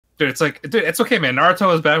Dude, it's like, dude, it's okay, man.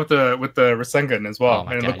 Naruto is bad with the Rasengan as well. Oh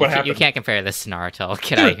my and God. look what happened. You can't compare this to Naruto.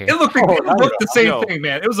 Get Dude, out of here. It looked the same thing,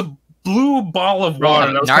 man. It was a blue ball of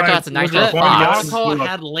water. Naruto has a nice little fox. Naruto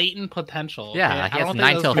had latent potential. Yeah, okay? he has I don't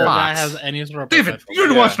nine think tailed this guy fox. has any sort of David, potential. you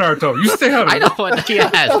didn't watch Naruto. You stay out of it. I know what he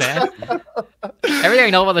has, man. Everything I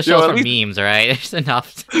know about the show is from memes, alright? It's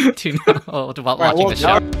enough to know about watching the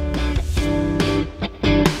show.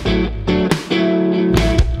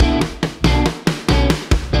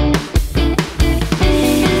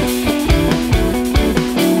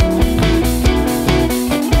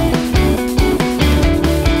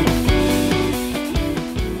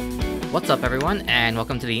 What's up, everyone, and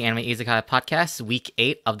welcome to the Anime Izakaya Podcast, Week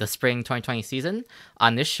 8 of the Spring 2020 season.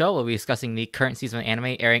 On this show, we'll be discussing the current season of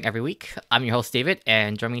anime airing every week. I'm your host, David,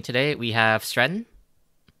 and joining me today, we have Stren.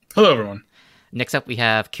 Hello, everyone. Next up, we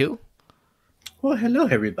have Q. Well, hello,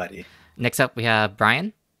 everybody. Next up, we have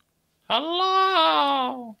Brian.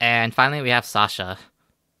 Hello! And finally, we have Sasha.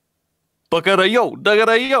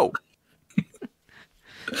 Yo.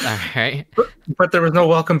 Alright. But there was no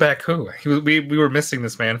welcome back who. We were missing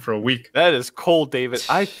this man for a week. That is cold, David.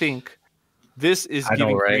 I think this is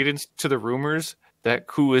giving credence to the rumors that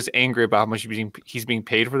Ku is angry about how much he's being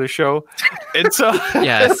paid for the show. And so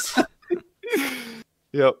Yes.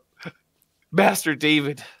 Yep. Master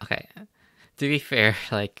David. Okay. To be fair,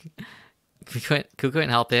 like, Ku couldn't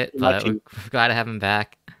help it, but we're glad to have him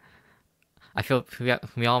back. I feel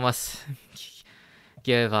we all must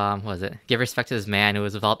give give respect to this man who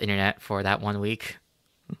was without internet for that 1 week.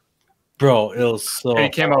 Bro, it was so He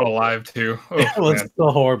came out alive too. Oh, it was man. so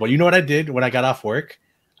horrible. You know what I did when I got off work?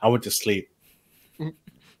 I went to sleep. Wow.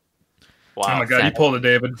 Oh my God, you pulled it,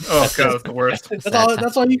 David. Oh God, that's the worst.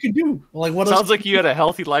 That's all you can do. Like, what Sounds like you had a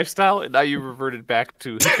healthy lifestyle and now you reverted back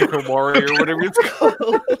to Hikikomori or whatever it's called.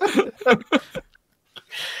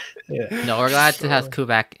 Yeah. No, we're glad to have Ku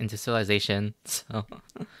back into civilization. So,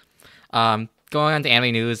 going on to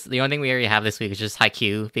anime news, the only thing we already have this week is just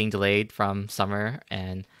Haikyuu being delayed from summer,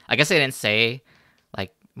 and I guess they didn't say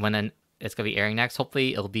like when it's gonna be airing next.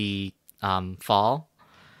 Hopefully, it'll be fall.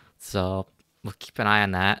 So we'll keep an eye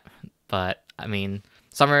on that. But I mean,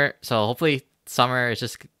 summer. So hopefully, summer is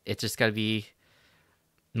just gonna be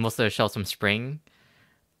most of the shows from spring,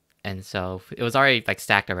 and so it was already like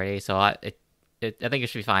stacked already. So I think it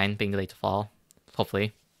should be fine being delayed to fall.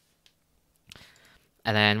 Hopefully.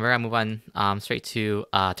 And then we're gonna move on straight to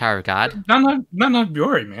Tower of God. No,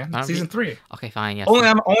 Yori, man. Season 3. Okay, fine. Yes. Only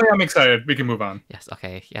I'm excited. We can move on. Yes.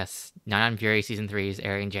 Okay. Yes. Nine Fury season 3 is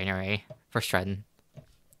airing in January for Stredden.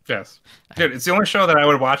 Yes, dude, it's the only show that I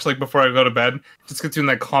would watch like before I go to bed. Just gets you in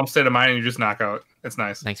that calm state of mind and you just knock out. It's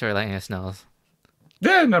nice. Thanks for letting us know.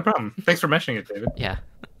 Yeah, no problem. Thanks for mentioning it, David. Yeah.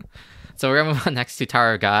 So we're gonna move on next to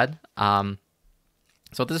Tower of God.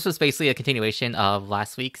 So this was basically a continuation of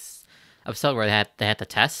last week's episode where they had the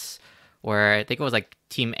tests, where I think it was like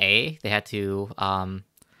Team A. They had to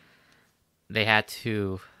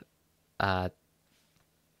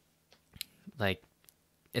like,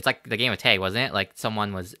 it's like the game of tag, wasn't it? Like it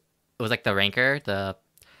was like the ranker, the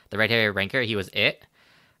red-haired ranker. He was it,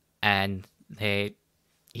 and he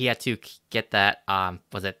had to get that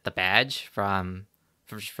was it the badge from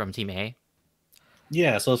Team A?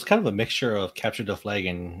 Yeah, so it's kind of a mixture of capture the flag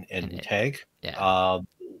and tag. Yeah.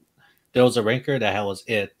 There was a ranker that was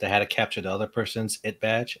it that had to capture the other person's it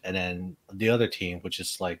badge, and then the other team, which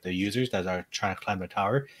is like the users that are trying to climb the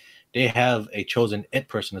tower, they have a chosen it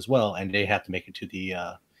person as well, and they have to make it to the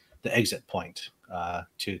exit point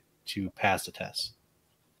to pass the test.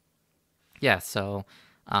 Yeah. So,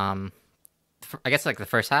 I guess like the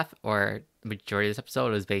first half or majority of this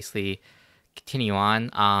episode was basically continue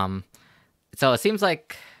on. So it seems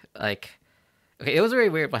like okay, it was very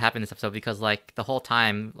weird what happened in this episode because like the whole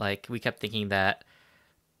time like we kept thinking that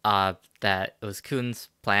that it was Kun's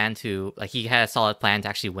plan to like he had a solid plan to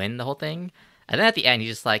actually win the whole thing, and then at the end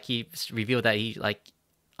he revealed that he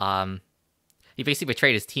basically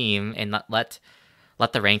betrayed his team and let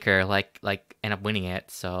the ranker like end up winning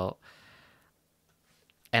it. So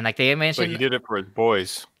and like they mentioned, But he did it for his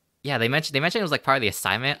boys. Yeah, they mentioned it was like part of the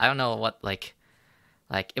assignment. I don't know what like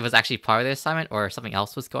it was actually part of the assignment or something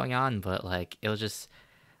else was going on, but like it was just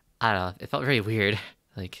I don't know. It felt very weird.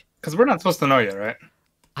 Like because we're not supposed to know yet, right?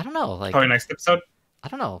 I don't know. Like probably next episode. I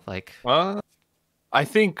don't know. Like I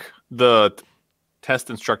think the test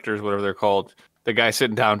instructors, whatever they're called, the guy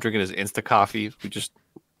sitting down drinking his Insta coffee,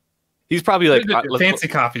 he's probably like fancy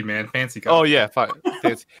coffee, man. Fancy coffee. Oh yeah,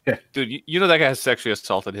 fancy. Dude, you know that guy has sexually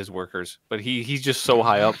assaulted his workers, but he's just so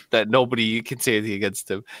high up that nobody can say anything against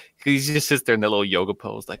him. He just sits there in that little yoga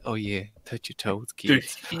pose, like, oh yeah, touch your toes,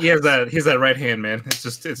 kids. Dude, he has that right hand, man. It's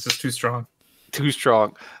just too strong. too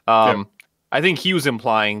strong. I think he was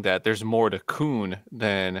implying that there's more to Kun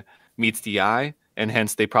than meets the eye, and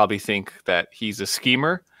hence they probably think that he's a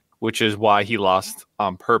schemer, which is why he lost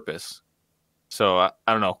on purpose. So I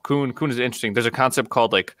don't know. Kun is interesting. There's a concept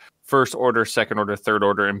called like first order, second order, third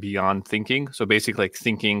order, and beyond thinking. So basically, like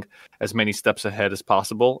thinking as many steps ahead as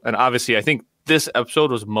possible. And obviously, I think this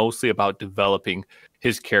episode was mostly about developing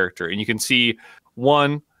his character, and you can see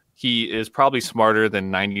one. He is probably smarter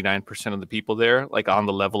than 99% of the people there, like on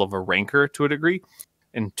the level of a ranker to a degree.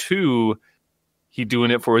 And two, he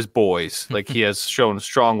doing it for his boys. Like he has shown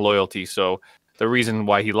strong loyalty. So the reason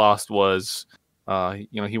why he lost was,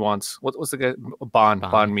 he wants what's the guy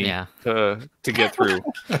bond me to get through.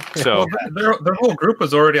 So their whole group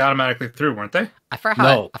was already automatically through, weren't they? I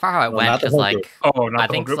forgot how it went. Because like, not I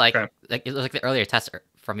the think whole group. Okay. like it was like the earlier test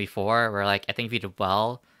from before, where like I think if you did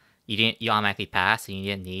well, you automatically pass, and you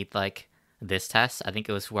didn't need like this test. I think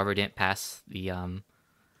it was whoever didn't pass the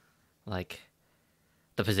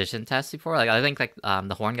the position test before. Like I think like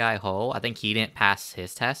the horn guy Ho, I think he didn't pass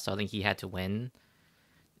his test, so I think he had to win.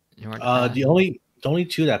 The only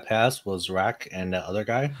two that passed was Rack and the other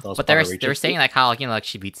guy. But they were saying like how like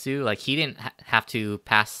Shibitsu, like he didn't have to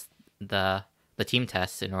pass the team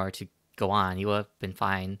test in order to go on. He would have been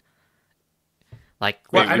fine. Like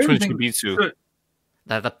which one's Shibitsu?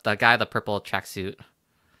 The guy, the purple tracksuit.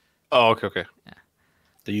 Oh, okay. Yeah.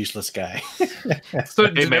 The useless guy.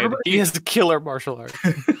 So he has the killer martial arts.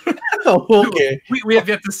 Oh, okay. We have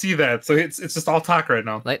yet to see that, so it's just all talk right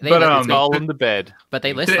now. Like, it's all in the bed. But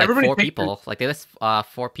they list like 4 people. Like they list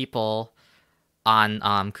 4 people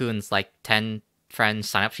on Kun's like 10 friends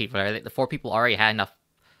sign up sheet. Where the 4 people already had enough,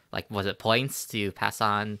 like was it points to pass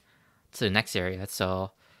on to the next area.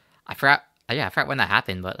 So I forgot. I forgot when that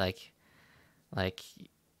happened, but like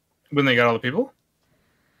when they got all the people.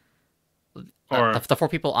 Or the 4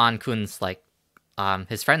 people on Kun's like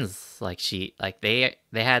his friends like sheet, like they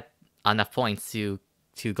had enough points to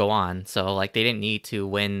go on, so like they didn't need to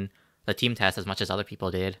win the team test as much as other people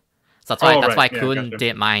did. So that's why Kun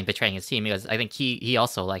didn't mind betraying his team, because I think he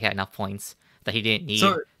also like had enough points that he didn't need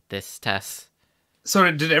this test. So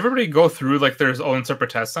did everybody go through like their own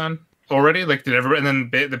separate tests on already? Like did everybody? And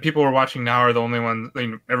then the people we're watching now are the only ones.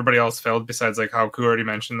 Like, everybody else failed besides like how Ku already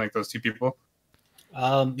mentioned, like those 2 people.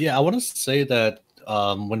 I want to say that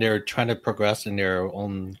when they're trying to progress in their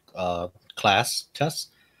own class tests,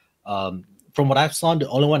 from what I've saw, the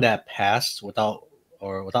only one that passed without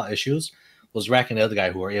issues was Rack and the other guy,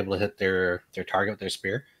 who were able to hit their target with their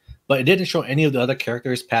spear. But it didn't show any of the other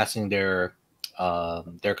characters passing their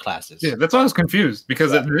classes. Yeah, that's why I was confused,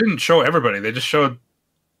 because it didn't show everybody. They just showed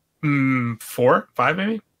 4, 5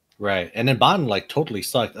 maybe. Right, and then Bond like totally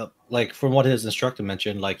sucked. Like from what his instructor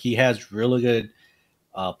mentioned, like he has really good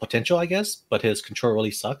potential, I guess, but his control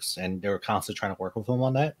really sucks, and they were constantly trying to work with him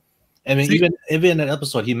on that. I mean, even in that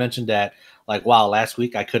episode, he mentioned that like, wow, last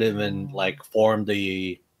week I couldn't even like form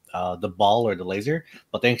the ball or the laser,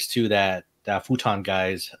 but thanks to that futon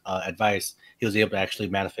guy's advice, he was able to actually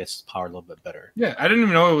manifest his power a little bit better. Yeah, I didn't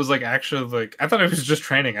even know it was like actually like, I thought it was just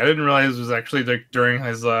training. I didn't realize it was actually like during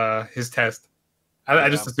his test. I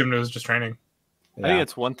just assumed it was just training. I think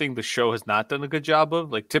it's one thing the show has not done a good job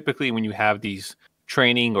of. Like typically when you have these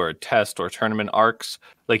training or test or tournament arcs,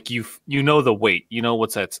 like you know the weight, you know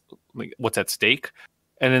what's at stake,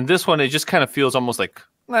 and in this one it just kind of feels almost like,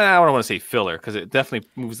 I don't want to say filler, because it definitely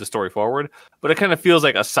moves the story forward, but it kind of feels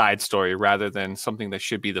like a side story rather than something that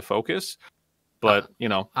should be the focus. But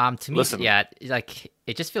to me, like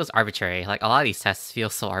it just feels arbitrary. Like a lot of these tests feel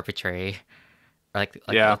so arbitrary. Like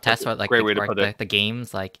the tests or like great way to put it. The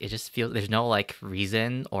games, like it just feels there's no like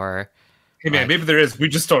reason or. Hey man, maybe there is. We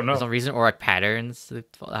just don't know. There's no reason or like patterns.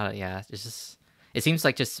 It's just. It seems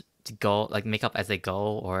like just to go like make up as they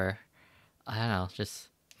go, or I don't know. Just.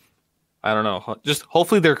 I don't know. Just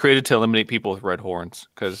hopefully they're created to eliminate people with red horns.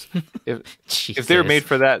 Because if they're made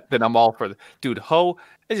for that, then I'm all for the dude. Ho,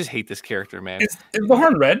 I just hate this character, man. Is the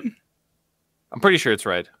horn red? I'm pretty sure it's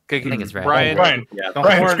red. Okay, I think it's red. Brian, The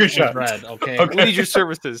Brian, horn screenshot. is red. Okay. We need your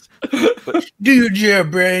services. Do your job,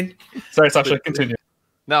 Brian. Sorry, Sasha. Continue.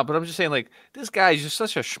 No, but I'm just saying, like, this guy is just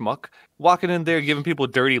such a schmuck, walking in there, giving people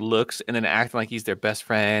dirty looks, and then acting like he's their best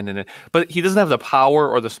friend. But he doesn't have the power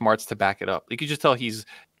or the smarts to back it up. You can just tell he's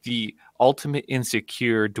the ultimate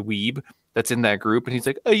insecure dweeb that's in that group, and he's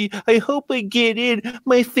like, I hope I get in.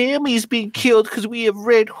 My family's being killed because we have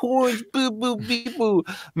red horns. Boo, boo, boo, boo.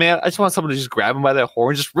 Man, I just want someone to just grab him by that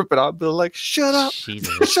horn, just rip it out, and be like, shut up.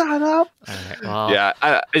 Jesus. Shut up. Right, well, Yeah,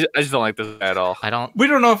 I just don't like this at all. We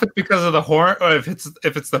don't know if it's because of the horn, or if it's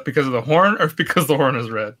because of the horn, or if because the horn is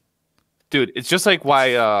red. Dude, it's just like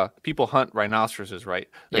why people hunt rhinoceroses, right?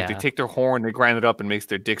 Like they Yeah. take their horn, they grind it up, and makes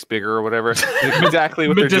their dicks bigger or whatever. Like, exactly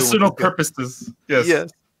what they're doing. Medicinal with this guy. purposes. Yes. Yes.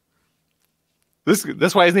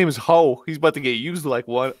 That's why his name is Ho. He's about to get used like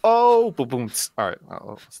one. Oh, boom, boom. All right,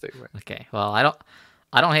 I'll stay away. Okay. Well, I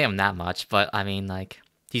don't hate him that much, but I mean, like,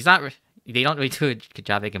 he's not. They don't really do a good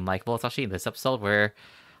job making him likable, especially in this episode where,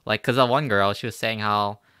 like, because the one girl, she was saying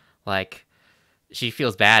how, like, she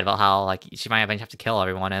feels bad about how, like, she might eventually have to kill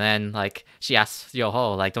everyone, and then, like, she asks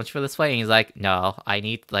Yo-Ho, like, don't you feel this way? And he's like, no, I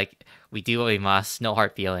need, like, we do what we must, no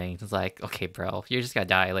hard feelings. It's like, okay, bro, you're just gonna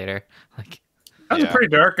die later. Like, That was a pretty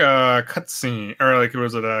dark cut scene, or like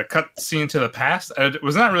was it a cut scene to the past? I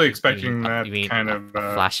was not really expecting that you mean kind of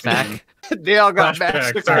flashback. They all got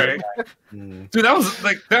flashback. Sorry, dude, that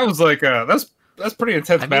was that's pretty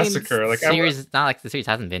intense massacre. Like, series, it's not like the series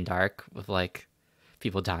hasn't been dark with like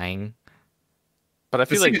people dying. But I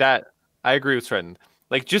feel like that. I agree with Trenton.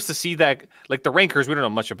 Like, just to see that, like, the Rankers, we don't know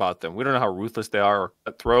much about them. We don't know how ruthless they are or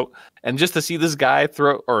cutthroat. And just to see this guy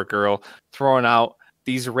or girl throwing out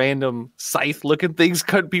these random scythe-looking things,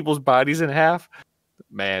 cutting people's bodies in half,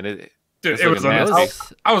 man, it was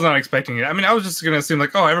I was not expecting it. I mean, I was just gonna assume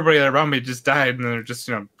like, oh, everybody around me just died, and they're just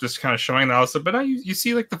just kind of showing that also. But you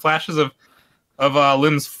see like the flashes of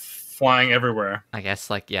limbs flying everywhere. I guess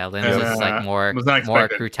like limbs is like more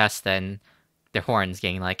grotesque than their horns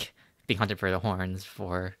getting like being hunted for the horns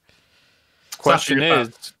for. Question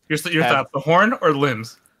is, your thoughts, the horn or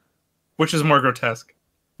limbs? Which is more grotesque?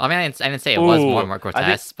 I mean, I didn't say it was more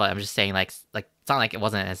grotesque, but I'm just saying like it's not like it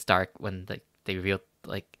wasn't as dark when they revealed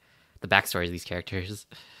like the backstories of these characters.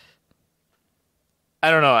 I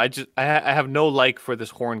don't know. I have no like for this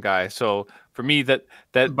horn guy. So for me, that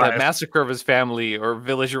massacre of his family or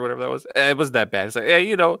village or whatever that was, it wasn't that bad. It's like, hey,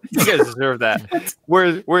 you guys deserve that.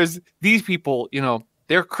 Whereas these people,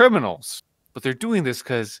 they're criminals, but they're doing this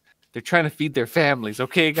because they're trying to feed their families.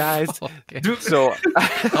 Okay, guys. Okay. So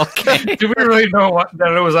okay. Do we really know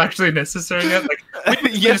that it was actually necessary yet? Like,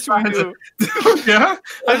 yes, we do. Yeah,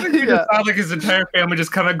 I think we just saw like his entire family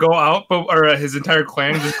just kind of go out, or his entire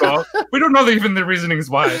clan just go out. We don't know even the reasonings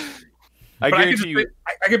why. I guarantee you.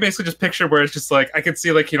 I could basically just picture where it's just like I could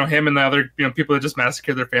see like him and the other people that just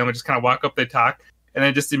massacred their family just kind of walk up, they talk, and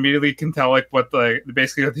then just immediately can tell like what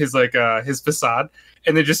basically his his facade,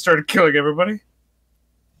 and they just started killing everybody.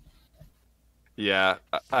 Yeah,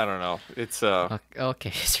 I don't know. It's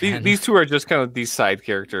okay. These two are just kind of these side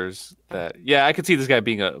characters that I could see this guy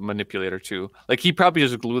being a manipulator too. Like he probably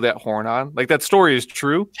just glued that horn on. Like that story is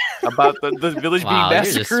true about the village being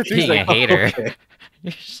massacred. You're just being a hater. Okay.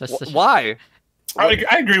 Why?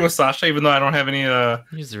 I agree with Sasha, even though I don't have any. You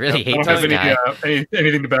just really hate I don't this have guy.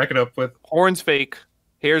 anything to back it up with. Horn's fake,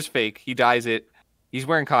 hair's fake. He dyes it. He's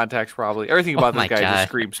wearing contacts probably. Everything about this guy just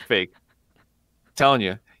screams fake. I'm telling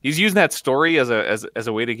you. He's using that story as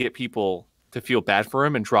a way to get people to feel bad for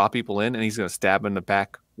him and draw people in, and he's going to stab him in the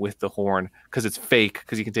back with the horn because it's fake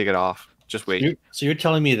because he can take it off. Just wait. So you're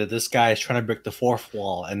telling me that this guy is trying to break the fourth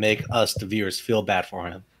wall and make us, the viewers, feel bad for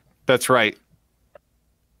him? That's right.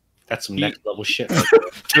 That's some next level shit.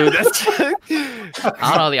 Dude, that's I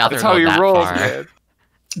don't know the author. That's how he rolls, man.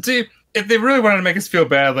 See, if they really wanted to make us feel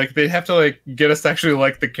bad, like they'd have to like get us to actually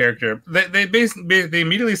like the character. They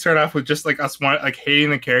immediately start off with just like us hating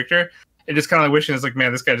the character and just kind of like wishing it's like,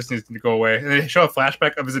 man, this guy just needs to go away. And they show a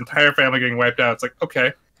flashback of his entire family getting wiped out. It's like,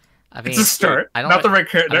 okay, I mean, it's a start. Not the right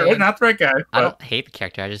character, not the right guy. But... I don't hate the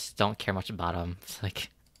character. I just don't care much about him. It's like,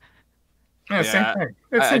 same thing.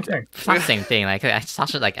 It's same thing. It's not the same thing. Like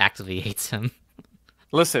Sasha like actively hates him.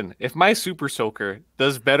 Listen, if my Super Soaker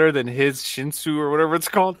does better than his Shinsu or whatever it's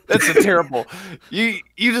called, that's a terrible. You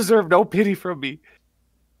deserve no pity from me.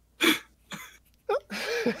 I'm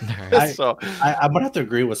gonna have to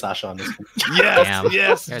agree with Sasha on this one.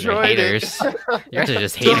 Yes, you're haters. You guys are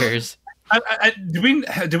just haters.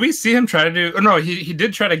 Do we see him try to do? Oh, no, he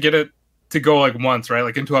did try to get it to go like once, right?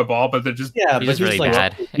 Like into a ball, but they're just he's just really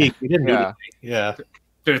bad. He didn't do anything. Yeah.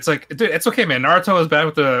 Dude, it's okay, man. Naruto was bad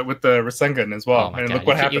with the Rasengan as well. Oh and God. look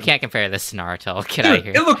what happened. You can't compare this to Naruto. Get out of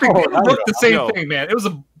here. It looked the same thing, man. It was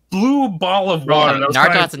a blue ball of water.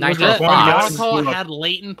 Naruto has a 9-tailed fox. Naruto had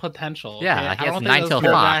latent potential. Yeah, okay? he has a 9-tailed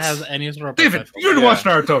fox. Has any sort of David, you didn't watch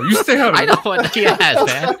Naruto. You stay out of it. I know what he has,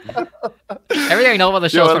 man. Everything I know about the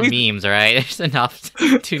show is from memes, all right? It's enough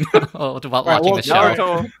to know about watching the show.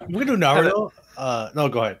 Naruto, we're gonna do Naruto. No,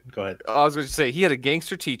 go ahead. I was going to say he had a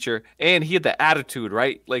gangster teacher and he had the attitude,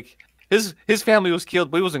 right? Like His family was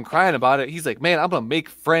killed, but he wasn't crying about it. He's like, man, I'm gonna make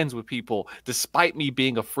friends with people despite me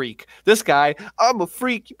being a freak. This guy, I'm a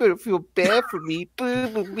freak. You better feel bad for me. Boo,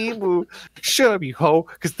 boo, boo, boo. Shut up, you hoe,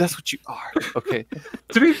 because that's what you are. Okay.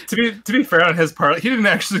 To be fair on his part, he didn't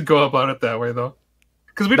actually go about it that way though,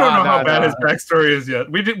 because we don't know how bad his backstory is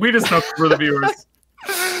yet. We just know for the viewers.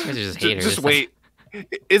 Just wait.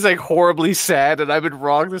 It's like horribly sad, and I've been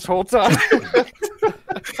wrong this whole time.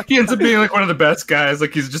 He ends up being like one of the best guys.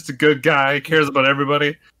 Like he's just a good guy, cares about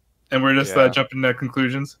everybody, and we're just jumping to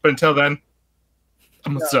conclusions. But until then,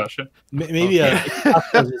 I'm with Sasha. Maybe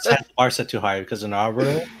his bar set too high because in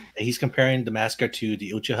Naruto, he's comparing the massacre to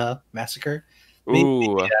the Uchiha massacre. Maybe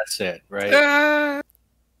that's it, right?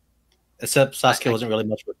 Except Sasuke wasn't really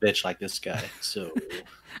much of a bitch like this guy. So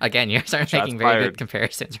again, you're starting making very good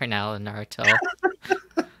comparisons right now in Naruto.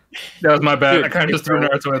 That was my bad. I kind of just threw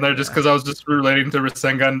Naruto in there just because I was just relating to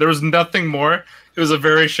Rasengan. There was nothing more. It was a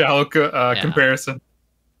very shallow comparison.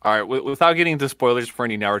 All right, without getting into spoilers for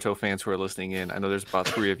any Naruto fans who are listening in, I know there's about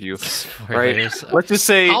 3 of you. Right? Let's just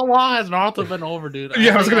say, how long has Naruto been over, dude?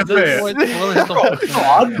 Yeah, I was gonna say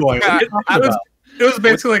it was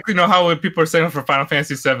basically like how when people are saying for Final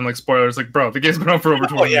Fantasy VII, like spoilers, like bro, the game's been on for over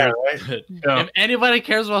 20 years. Right? If anybody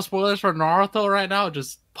cares about spoilers for Naruto right now,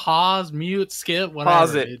 just pause, mute, skip, whatever.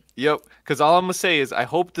 Pause it. Dude. Yep. Because all I'm gonna say is I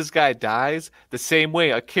hope this guy dies the same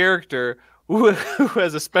way a character who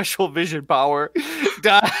has a special vision power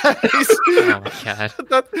dies. Oh my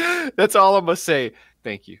god. That's all I'm gonna say.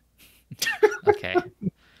 Thank you. Okay.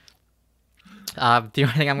 The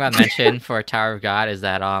only thing I'm gonna mention for Tower of God is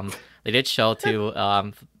that they did show to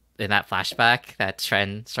in that flashback that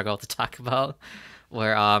Tren struggled to talk about,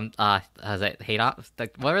 where was it Hadon?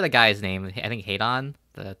 What were the guy's name? I think Hadon,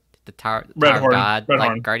 the Tower of God,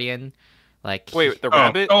 like guardian. Like wait, the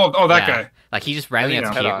rabbit? Oh, that guy. Like he just randomly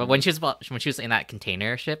appeared. But when she was in that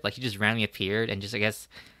container ship, like he just randomly appeared and just I guess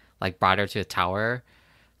like brought her to the tower.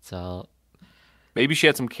 So maybe she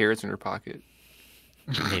had some carrots in her pocket.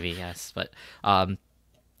 Maybe yes, but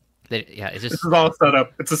it's just this is all set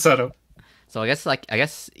up. It's a setup. So I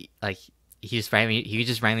guess he just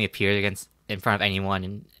randomly appeared in front of anyone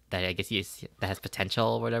and that I guess that has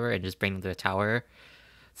potential or whatever, and just bring them to the tower.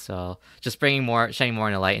 So just shedding more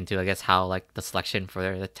light into I guess how like the selection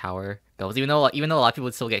for the tower goes. Even though a lot of people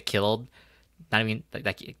would still get killed, not even they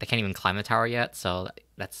can't even climb the tower yet. So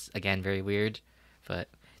that's again very weird. But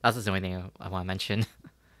that's just the only thing I want to mention.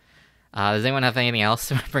 Does anyone have anything else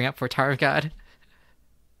to bring up for Tower of God?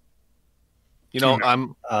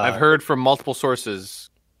 I've heard from multiple sources,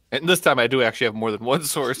 and this time I do actually have more than one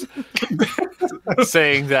source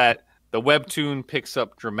saying that the webtoon picks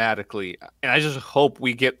up dramatically, and I just hope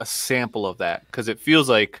we get a sample of that because it feels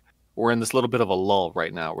like we're in this little bit of a lull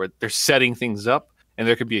right now where they're setting things up, and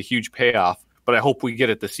there could be a huge payoff. But I hope we get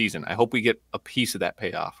it this season. I hope we get a piece of that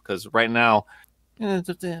payoff because right now. We're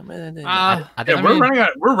running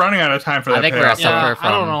out of time for that. I think we're suffering from.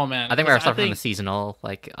 I don't know, man. I think we're suffering from the seasonal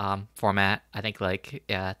format. I think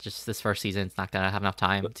just this first season, it's not gonna have enough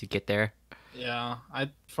time to get there. Yeah,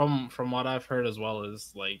 from what I've heard as well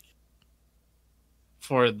is like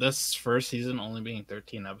for this first season only being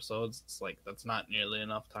 13 episodes, it's like that's not nearly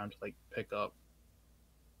enough time to like pick up.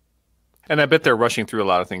 And I bet they're rushing through a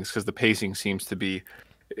lot of things because the pacing seems to be.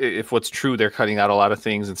 If what's true, they're cutting out a lot of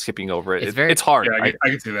things and skipping over it. It's hard. Yeah, I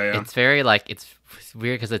can see that. Yeah. It's very it's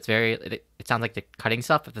weird because it sounds like they're cutting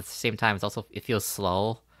stuff, but at the same time, it feels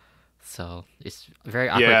slow. So it's very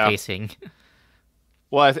awkward pacing.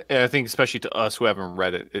 Well, I think especially to us who haven't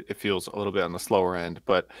read it, it feels a little bit on the slower end.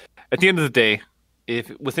 But at the end of the day,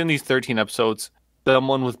 if within these 13 episodes,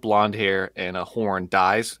 someone with blonde hair and a horn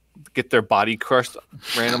dies, get their body crushed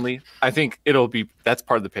randomly, I think that's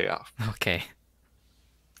part of the payoff. Okay.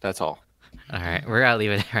 That's all. All right, we're gonna leave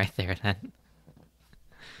it right there then.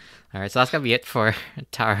 All right, so that's gonna be it for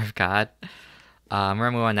Tower of God. We're gonna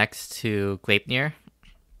move on next to Gleipnir.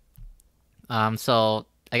 So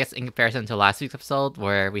I guess in comparison to last week's episode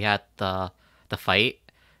where we had the fight,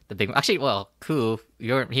 the big Ku,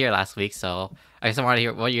 you weren't here last week, so I guess I want to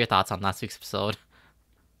hear what are your thoughts on last week's episode.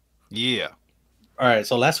 Yeah. All right,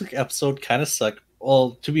 so last week's episode kind of sucked.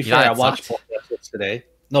 Well, to be fair, I watched both the episodes today.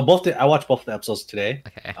 No, I watched both the episodes today.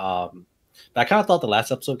 Okay. But I kind of thought the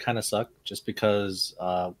last episode kind of sucked just because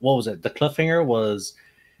what was it? The cliffhanger was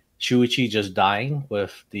Shuichi just dying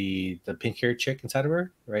with the pink haired chick inside of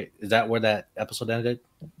her, right? Is that where that episode ended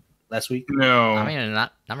last week? No, I mean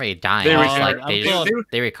not really dying. They recovered.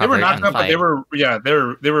 They were knocked up, but they were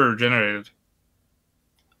regenerated.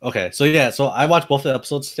 Okay, so I watched both the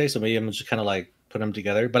episodes today, so maybe I'm just kind of like put them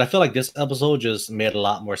together. But I feel like this episode just made a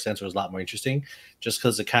lot more sense. It was a lot more interesting, just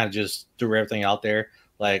because it kind of just threw everything out there.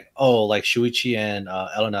 like, oh, like Shuichi and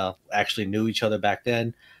Elena actually knew each other back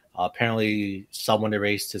then. Apparently, someone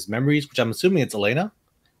erased his memories, which I'm assuming it's Elena,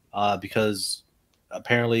 because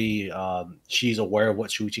apparently she's aware of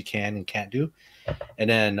what Shuichi can and can't do. And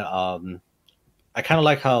then I kind of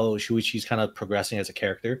like how Shuichi's kind of progressing as a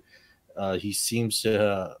character. He seems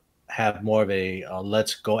to have more of a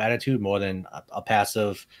let's go attitude more than a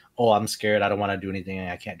passive, oh, I'm scared, I don't want to do anything,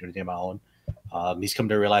 I can't do anything on my own. He's come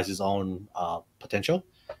to realize his own potential.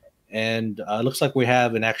 And it looks like we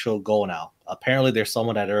have an actual goal now. Apparently, there's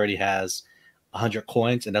someone that already has 100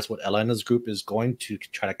 coins, and that's what Elena's group is going to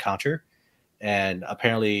try to counter. And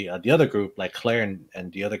apparently, the other group, like Claire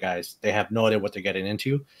and the other guys, they have no idea what they're getting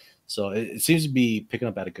into. So it seems to be picking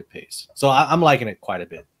up at a good pace. So I'm liking it quite a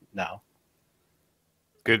bit now.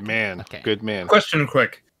 Good man. Okay. Good man. Question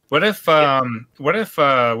quick. What if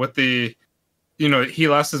with the, you know, he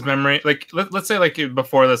lost his memory, like let's say like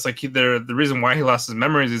before this, like the reason why he lost his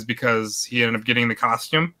memories is because he ended up getting the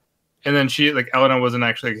costume, and then she, like, Elena wasn't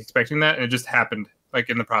actually expecting that, and it just happened like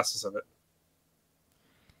in the process of it.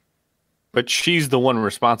 But she's the one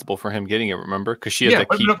responsible for him getting it, remember? Because she has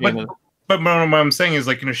to keep but what I'm saying is,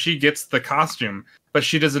 like, you know, she gets the costume, but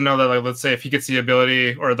she doesn't know that, like, let's say if he gets the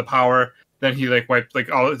ability or the power, then he like wiped like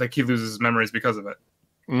all, like, he loses his memories because of it.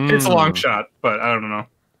 It's a long shot, but I don't know.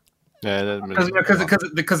 Yeah, because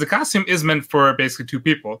the costume is meant for basically two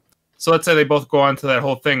people. So let's say they both go on to that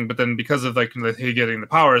whole thing, but then because of, like, he getting the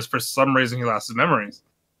powers, for some reason he lost his memories,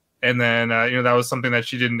 and then you know, that was something that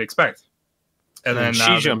she didn't expect, and then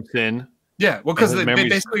she jumps in. Yeah, well, because they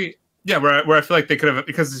basically, yeah, where I feel like they could have,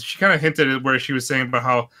 because she kind of hinted at where she was saying about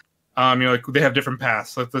how you know, like, they have different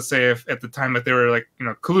paths. Like, let's say if at the time that they were, like, you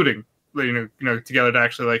know, colluding, you know, together to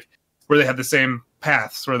actually, like, where they had the same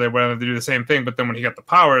paths, where they wanted to do the same thing, but then when he got the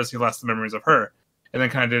powers, he lost the memories of her, and then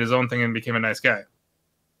kind of did his own thing and became a nice guy.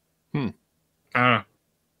 I don't know.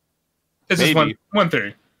 It's just one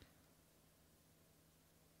theory.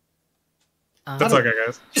 That's okay,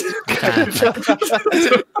 guys.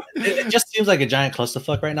 It just seems like a giant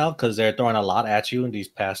clusterfuck right now because they're throwing a lot at you in these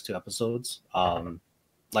past 2 episodes.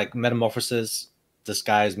 Like Metamorphosis, this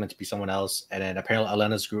guy is meant to be someone else, and then apparently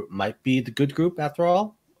Elena's group might be the good group after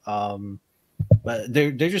all. But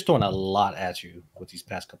they're just throwing a lot at you with these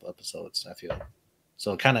past couple episodes, I feel.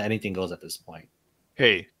 So kind of anything goes at this point.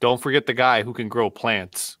 Hey, don't forget the guy who can grow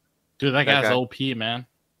plants. Dude, that guy's OP, man.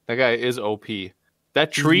 That guy is OP.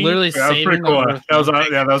 That tree, he's literally that was pretty cool.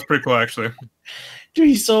 That was pretty cool, actually. Dude,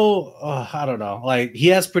 he's so I don't know. Like, he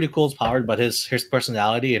has pretty cool powers, but his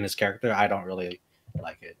personality and his character, I don't really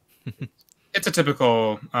like it. It's a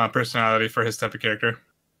typical personality for his type of character.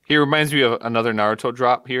 he reminds me of another Naruto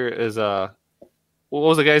drop. Here is what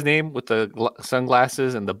was the guy's name with the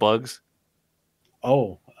sunglasses and the bugs?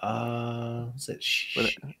 Oh, is it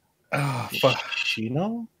Shino? Was it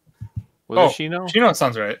Shino? Shino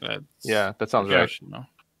sounds right. Yeah, that sounds right. Shino.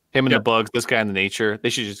 Him and the bugs, this guy in the nature, they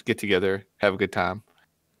should just get together, have a good time.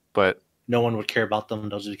 But no one would care about them.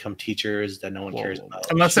 Those would become teachers that no one cares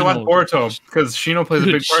about. Unless they want Boruto, because Shino plays a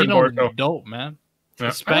big part in Boruto. Dope, man. Yeah.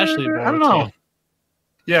 Especially Boruto. I don't know.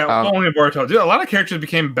 Yeah, only in Boruto. Dude, a lot of characters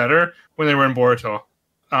became better when they were in Boruto.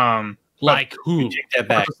 Like who? Take that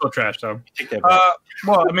back. Still trash though. Take that back.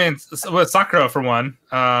 Well, I mean, with Sakura for one.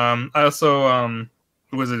 I also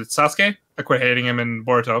was it Sasuke? I quit hating him in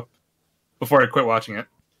Boruto before I quit watching it.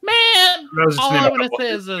 Man, all I'm gonna say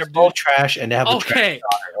is this: they're both trash, and they have okay.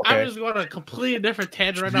 I'm just going on a completely different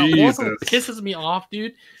tangent right now. Boruto pisses me off,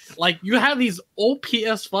 dude. Like, you have these OP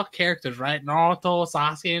as fuck characters, right? Naruto,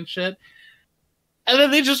 Sasuke, and shit, and then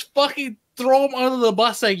they just fucking throw them under the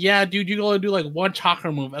bus, like, yeah, dude, you gotta do like one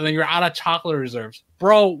chakra move, and then you're out of chakra reserves,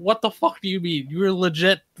 bro. What the fuck do you mean? You're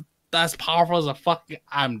legit as powerful as a fucking.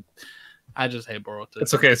 I just hate Boruto.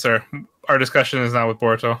 It's okay, sir. Our discussion is not with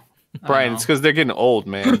Boruto. Brian, it's because they're getting old,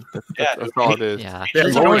 man. That's all it is. Yeah, they're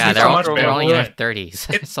only in their 30s.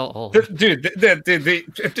 It's so old. Dude,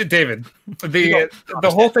 David, the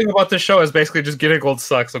whole thing about this show is basically just getting old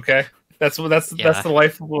sucks, okay? That's the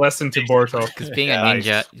life lesson to Boruto. Because being a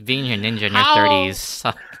ninja in your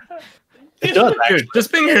 30s. It does, dude.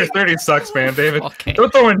 Just being in your 30s sucks, man, David. Okay.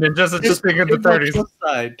 Don't throw in ninjas. It's just being in the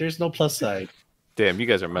 30s. There's no plus side. Damn, you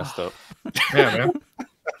guys are messed up. Yeah, man.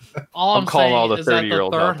 All I'm calling saying all the is that the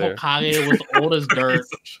 30-year-olds out third there. Hokage was old as dirt,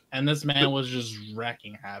 and this man was just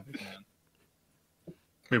wrecking havoc, man.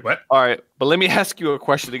 Wait, what? All right, but let me ask you a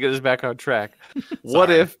question to get us back on track.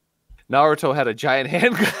 What if Naruto had a giant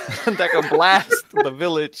handgun that could blast the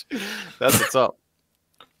village? That's what's up.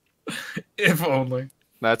 If only.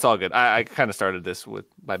 That's all good. I kind of started this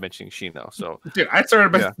by mentioning Shino. So, dude, I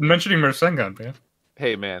started by mentioning Mursengan, man.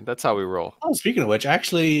 Hey man, that's how we roll. Oh, speaking of which, I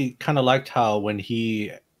actually kind of liked how when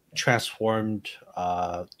he transformed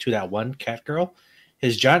to that one cat girl,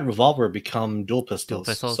 his giant revolver become dual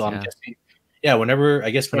pistols. So I'm guessing, whenever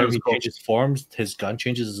he changes forms, his gun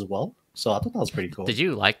changes as well. So I thought that was pretty cool. Did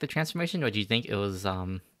you like the transformation, or do you think it was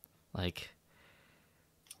like?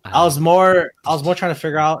 I was more trying to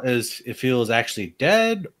figure out is if he was actually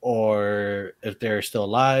dead or if they're still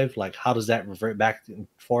alive. Like, how does that revert back and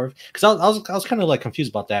forth? Because I was kind of like confused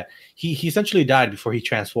about that. He essentially died before he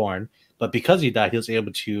transformed, but because he died, he was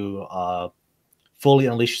able to fully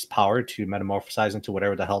unleash his power to metamorphosize into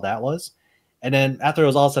whatever the hell that was. And then after it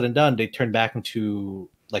was all said and done, they turned back into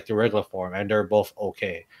like the regular form, and they're both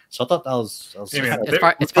okay. So I thought that was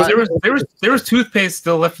there was toothpaste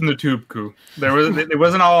still left in the tube, Koo. It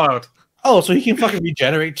wasn't all out. Oh, so he can fucking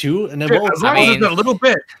regenerate too, and then there's that little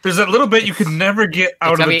bit. There's that little bit you can never get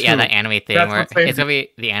out of the tube. Yeah, the anime thing it's gonna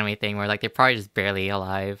be the anime thing where like they're probably just barely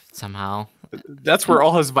alive somehow. That's where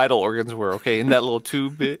all his vital organs were. Okay, in that little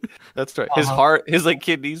tube bit. That's right. His heart, his like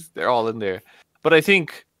kidneys, they're all in there. But I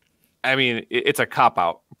think, I mean, it's a cop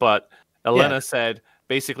out. But Elena said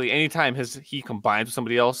basically anytime he combines with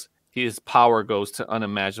somebody else, his power goes to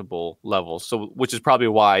unimaginable levels. So, which is probably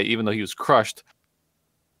why, even though he was crushed,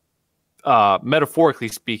 metaphorically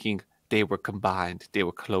speaking, they were combined. They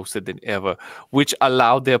were closer than ever, which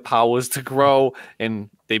allowed their powers to grow, and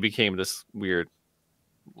they became this weird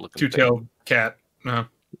looking two-tailed cat. No.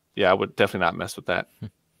 Yeah, I would definitely not mess with that.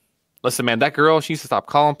 Listen, man, that girl, she needs to stop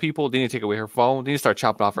calling people. They need to take away her phone. They need to start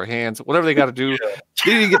chopping off her hands. Whatever they got to do.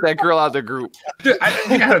 They need to get that girl out of the group.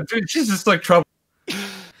 Dude, she's just like trouble.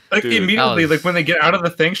 Like immediately, like when they get out of the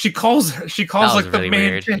thing, she calls like the really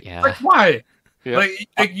main chick. Yeah. Like why? Yeah.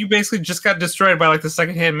 Like you basically just got destroyed by like the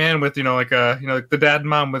secondhand man with like the dad and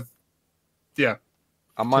mom with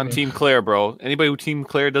I'm on Team Claire, bro. Anybody who Team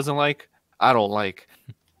Claire doesn't like, I don't like.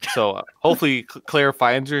 So hopefully Claire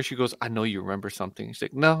finds her. She goes, I know you remember something. She's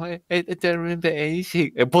like, no, I don't remember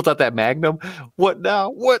anything. And pulls out that Magnum. What now?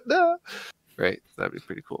 What now? Right. That'd be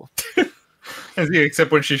pretty cool.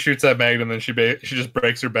 Except when she shoots that Magnum, then she just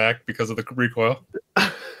breaks her back because of the recoil.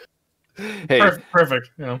 Hey, perfect.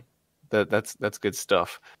 That's good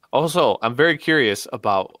stuff. Also, I'm very curious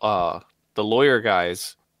about the lawyer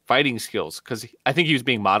guy's fighting skills, because I think he was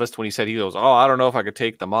being modest when he said, he goes, oh, I don't know if I could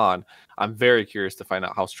take them on. I'm very curious to find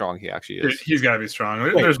out how strong he actually is. He's got to be strong.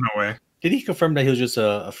 There's no way. Did he confirm that he was just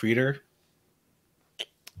a freeder?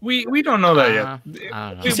 We don't know that yet. I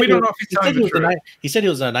don't know. We don't know if he's telling the truth. He said he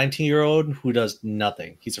was a 19-year-old who does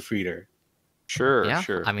nothing. He's a freeder. Sure.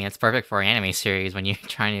 I mean, it's perfect for an anime series when you're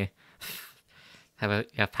trying to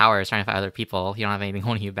have powers, trying to fight other people. You don't have anything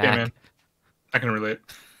holding you back. Man. I can relate.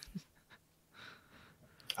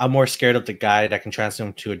 I'm more scared of the guy that can transform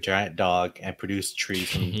into a giant dog and produce trees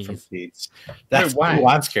from seeds. That's who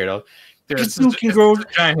I'm scared of. It's a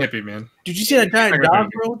giant hippie, man. Did you see that giant dog,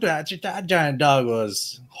 bro? That giant dog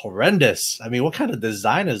was horrendous. I mean, what kind of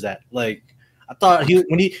design is that? Like, I thought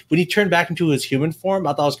when he turned back into his human form,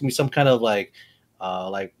 I thought it was gonna be some kind of like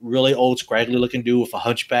really old, scraggly looking dude with a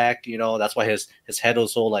hunchback. That's why his head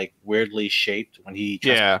was so like weirdly shaped when he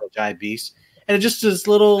transformed into a giant beast. And it's just this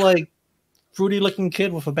little like fruity looking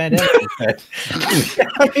kid with a bandana.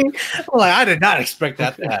 I mean, I did not expect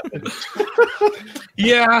that to happen.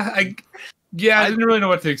 I didn't really know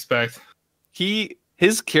what to expect.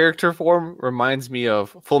 His character form reminds me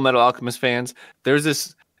of Full Metal Alchemist fans. There's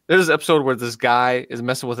this episode where this guy is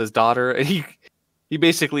messing with his daughter, and he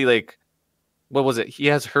basically like, what was it? He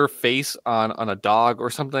has her face on a dog or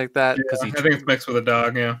something like that. I think it's mixed with a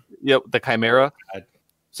dog. Yeah. Yep, the Chimera.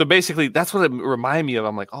 So basically, that's what it reminded me of.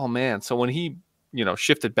 I'm like, oh man. So when he,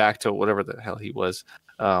 shifted back to whatever the hell he was,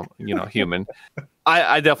 human,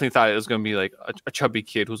 I definitely thought it was going to be like a chubby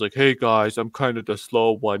kid who's like, hey guys, I'm kind of the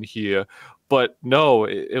slow one here. But no,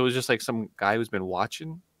 it was just like some guy who's been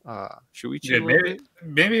watching Shuichi.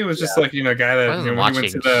 Maybe it was just like, a guy that when he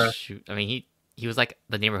went to the... I mean, he was like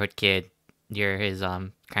the neighborhood kid near his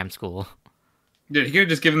cram school. Yeah, he could have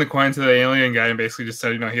just given the coin to the alien guy and basically just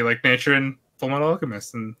said, he liked nature and Full Metal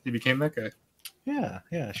Alchemist, and he became that guy.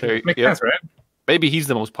 Yeah, sure. Makes sense, right? Maybe he's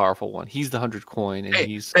the most powerful one. He's the 100 coin, and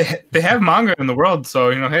they have manga in the world,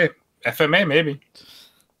 so hey, FMA maybe.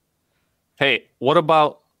 Hey, what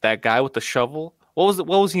about that guy with the shovel? What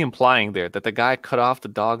was he implying there? That the guy cut off the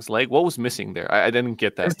dog's leg? What was missing there? I didn't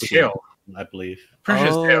get that. His tail, I believe. Pretty sure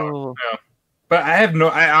his tail. Yeah. But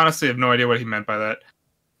I honestly have no idea what he meant by that.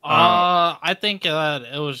 I think that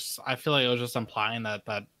it was. I feel like it was just implying that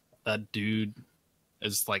dude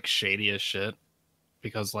is like shady as shit,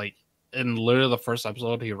 because like in literally the first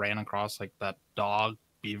episode he ran across like that dog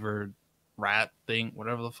beaver rat thing,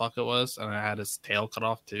 whatever the fuck it was, and I had his tail cut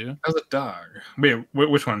off too. That was a dog. Wait,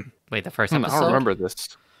 which one? Wait, the first I episode? don't remember this.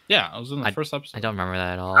 Yeah, I was in the first episode. I don't remember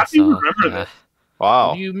that at all. How do you So, remember yeah. this? Wow.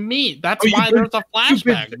 What do you mean? That's Oh, you why did- there's a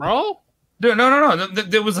flashback, bro. No.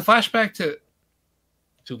 There was a flashback to.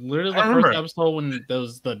 To literally I the remember. first episode when there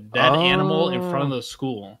was the dead animal in front of the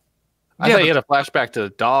school. I Yeah, thought but- you had a flashback to the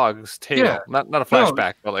dog's tail. Yeah. Not a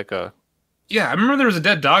flashback, but like a. Yeah, I remember there was a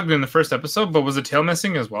dead dog in the first episode, but was the tail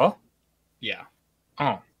missing as well? Yeah.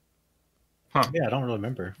 Oh, Yeah, I don't really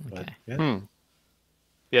remember. But, Okay. yeah.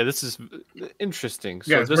 Yeah, this is interesting.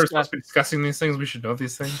 So yeah. We're this supposed to be discussing these things. We should know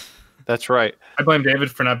these things. that's right. I blame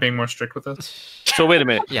David for not being more strict with us. So wait a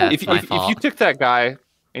minute. Yeah, if it's my you fault. took that guy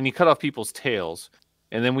and you cut off people's tails,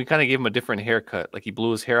 and then we kind of gave him a different haircut, like he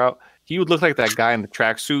blew his hair out, he would look like that guy in the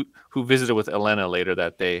tracksuit who visited with Elena later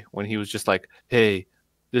that day when he was just like, "Hey,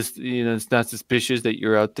 this it's not suspicious that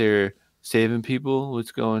you're out there saving people.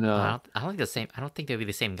 What's going on?" I don't think the same. I don't think they'd be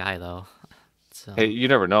the same guy though. So Hey, you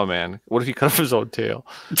never know, man. What if he cut off his own tail?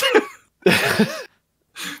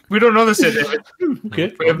 We don't know this yet, David.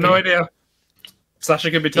 Okay. We have no idea.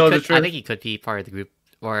 Sasha could be He telling the could- truth. I think he could be part of the group,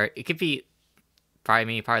 or it could be probably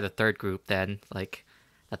maybe part of the third group. Then, like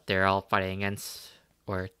that they're all fighting against,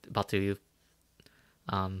 or about to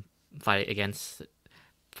fight against,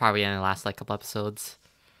 probably in the last like couple episodes.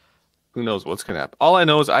 Who knows what's gonna happen? All I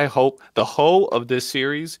know is I hope the hoe of this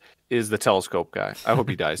series is the telescope guy. I hope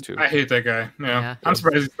he dies too. I hate that guy. Yeah. Yeah. I'm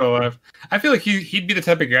surprised he's still alive. I feel like he'd be the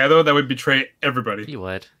type of guy though that would betray everybody. He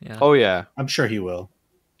would, yeah. Oh yeah. I'm sure he will.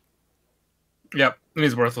 Yep, and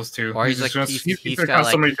he's worthless too. Or he's just like- gonna- he's gonna got, cause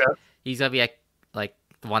so like- many deaths. He's gonna be like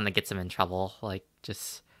the one that gets him in trouble. Like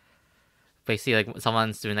just basically like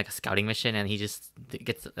someone's doing like a scouting mission, and he just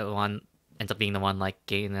gets the one ends up being the one like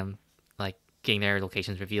getting them like getting their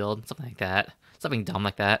locations revealed, something like that. Something dumb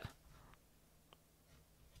like that.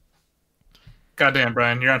 Goddamn,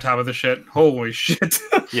 Brian, you're on top of the shit. Holy shit!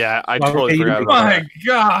 Yeah, I Well, totally okay, forgot you- about My that.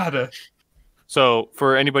 God. So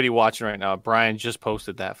for anybody watching right now, Brian just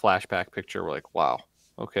posted that flashback picture. We're like, wow,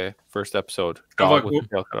 okay, first episode, dog like, with the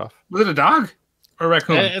tail cut off. Was it a dog or a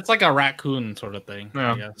raccoon? It's like a raccoon sort of thing,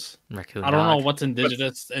 Yeah. I guess. Raccoon. I don't know dog. what's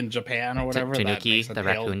indigenous in Japan or whatever. that Tanuki, makes a the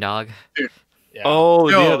tail. raccoon dog. Yeah. Oh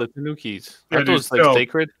Still- yeah, the Tanukis. Yeah, Aren't dude, those like still-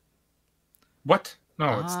 sacred? What?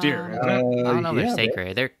 No, it's deer. Isn't it? I don't know if yeah, they're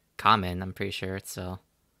sacred. They're common, I'm pretty sure. So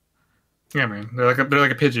Yeah, man. They're like a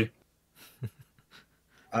Pidgey.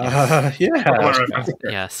 Yeah. Come on, reference.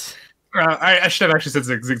 yes. I should have actually said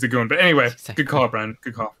Zigzagoon, but anyway, good call, Brian.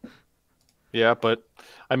 Good call. Yeah, but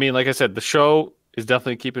I mean, like I said, the show is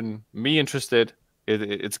definitely keeping me interested.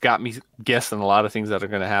 It's got me guessing a lot of things that are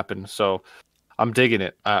going to happen. So I'm digging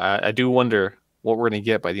it. I do wonder what we're going to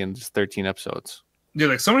get by the end of these 13 episodes. Dude,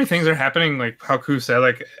 like so many things are happening, like how Ku said,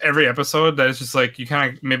 like every episode that it's just like you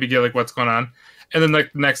kind of maybe get like what's going on. And then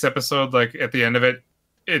like the next episode, like at the end of it,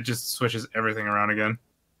 it just switches everything around again.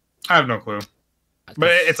 I have no clue. But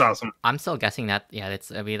it's awesome. I'm still guessing that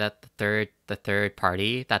it's gonna be that the third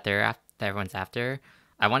party that that everyone's after.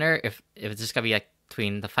 I wonder if it's just gonna be like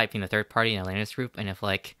between the fight between the third party and Elena's group, and if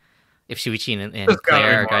Shuichi and There's gotta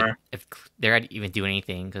Claire be more. if they're gonna even do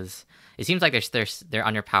anything, because it seems like they're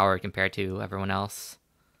underpowered compared to everyone else.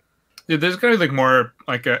 Dude, there's gotta be like more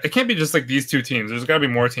like it can't be just like these two teams. There's gotta be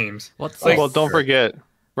more teams. What's Like- Well, don't forget,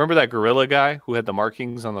 remember that gorilla guy who had the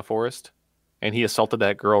markings on the forest? And he assaulted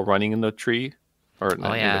that girl running in the tree? Or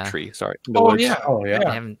not in yeah. the tree, sorry. in the Oh woods. yeah. Oh yeah. They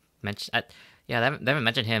haven't mentioned. They haven't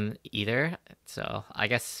mentioned him either. So I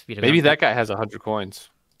guess we don't Maybe know. that guy has 100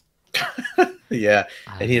 coins. Yeah.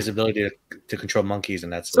 I And he has the ability to control monkeys,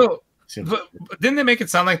 and that's So seems- but didn't they make it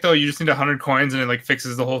sound like though you just need 100 coins and it like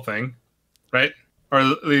fixes the whole thing? Right? Or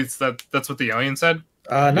at least that's what the alien said?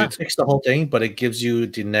 not fix the whole thing, but it gives you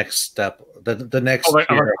the next step, the next Oh, like,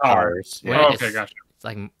 tier of of power. powers. Wait, Yeah. Oh, it's- okay, gotcha. It's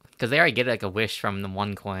like because they already get like a wish from the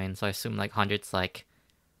one coin, so I assume like 100's like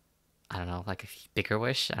I don't know, like a bigger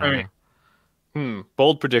wish. I don't I mean- know.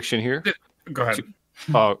 Bold prediction here. Go ahead.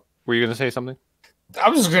 Were you going to say something? I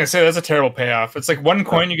was just gonna say that's a terrible payoff. It's like one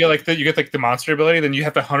coin you get like the monster ability, then you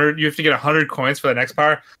have to get 100 coins for the next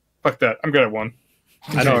power. Fuck that. I'm good at one.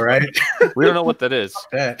 I know, right? We don't know what that is.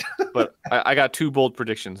 That. But I got two bold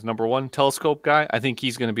predictions. Number one, telescope guy. I think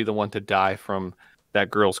he's going to be the one to die from that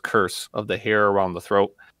girl's curse of the hair around the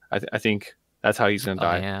throat. I think that's how he's going to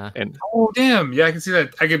Oh die. yeah. And Oh damn. Yeah, I can see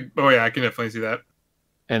that. I can definitely see that.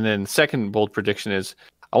 then second bold prediction is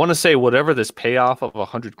I want to say whatever this payoff of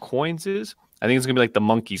 100 coins is, I think it's going to be like the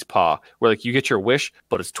monkey's paw, where like you get your wish,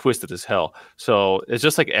 but it's twisted as hell. So it's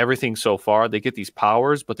just like everything so far. They get these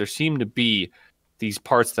powers, but there seem to be these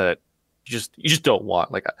parts that you just don't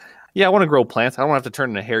want. Like, yeah, I want to grow plants. I don't want to have to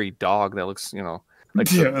turn into a hairy dog that looks,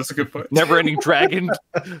 Like Yeah, that's a good point. Never-ending dragon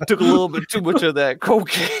took a little bit too much of that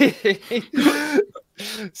cocaine.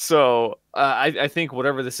 So I think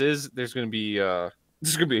whatever this is, there's gonna be a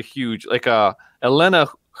huge Elena.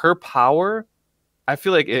 Her power, I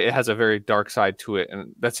feel like it has a very dark side to it,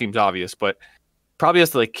 and that seems obvious, but probably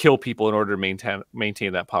has to like kill people in order to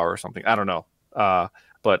maintain that power or something. I don't know.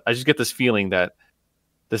 But I just get this feeling that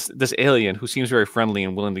this alien who seems very friendly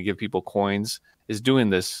and willing to give people coins is doing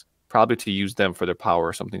this probably to use them for their power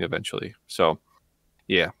or something eventually. So,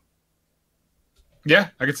 yeah. Yeah,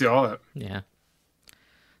 I can see all that. Yeah.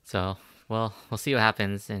 So, well, we'll see what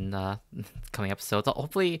happens in coming episodes.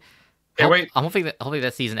 Hopefully, Wait. I'm hoping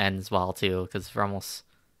that season ends well too, because we're almost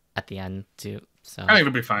at the end too. So I think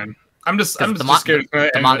it'll be fine. I'm just scared.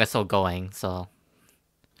 The manga's still going, so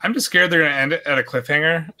I'm just scared they're gonna end it at a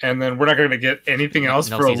cliffhanger, and then we're not gonna get anything else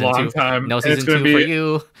for a long time. No season 2 for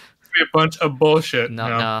you. It's gonna be a bunch of bullshit.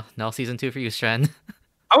 No season 2 for you, Stren.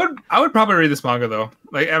 I would probably read this manga though.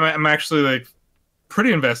 Like I'm actually like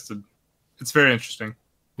pretty invested. It's very interesting.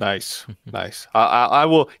 Nice. I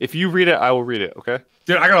will. If you read it, I will read it. Okay.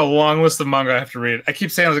 Dude, I got a long list of manga I have to read. I keep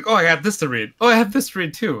saying, I was like, oh, I got this to read. Oh, I have this to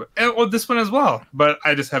read too. And this one as well. But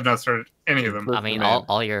I just have not started any of them. I mean,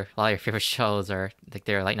 all your favorite shows are like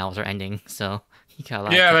their light novels are ending, so you got a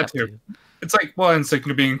lot. Yeah, that too. It's like, well, it's like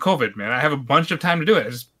being COVID, man. I have a bunch of time to do it. I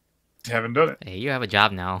just haven't done it. Hey, you have a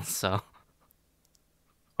job now, so.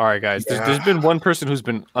 All right, guys. Yeah. There's been one person who's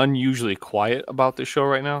been unusually quiet about this show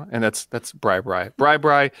right now, and that's Bri.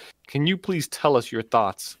 Bri, can you please tell us your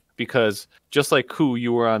thoughts? Because just like Ku,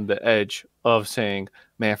 you were on the edge of saying,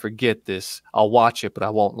 "Man, forget this. I'll watch it, but I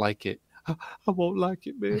won't like it. I won't like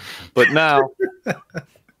it, man." But now,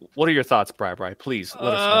 what are your thoughts, Bri? Please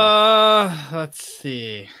let us know. Let's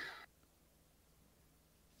see.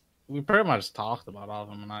 We pretty much talked about all of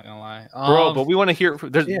them. I'm not gonna lie, bro. But we want to hear.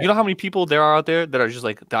 You know how many people there are out there that are just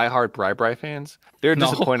like diehard Bri fans? They're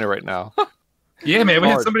disappointed right now. Yeah, man. We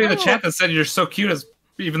had somebody in the chat that said you're so cute,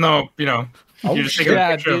 even though you're just taking a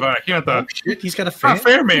picture of Hinata. Shit, he's got a fan. Not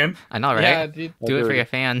fair, man. I know, right? Yeah, dude. Do it for your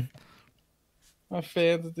fan. My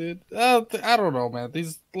fans, dude. I don't know, man.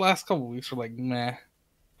 These last couple weeks were like, meh.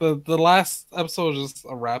 The last episode was just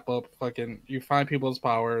a wrap up. Fucking, you find people's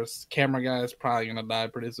powers. Camera guy is probably gonna die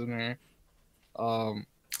pretty soon here.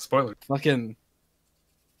 Spoiler. Fucking,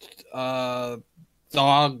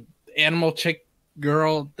 dog, animal chick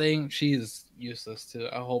girl thing. She's useless too.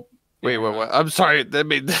 I hope. Wait, what? I'm sorry. That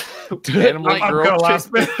made animal girl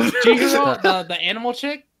chick. The animal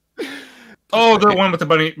chick. Oh, the one with the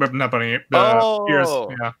bunny, not bunny. The ears.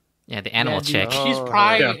 Yeah. Yeah, the animal chick. Dude, she's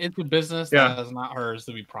prying into business that is not hers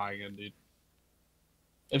to be prying in, dude.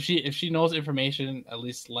 If she knows information, at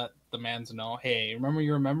least let the mans know. Hey, remember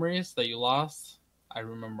your memories that you lost? I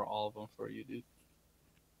remember all of them for you, dude.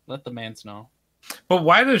 Let the mans know. But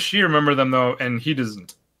why does she remember them though, and he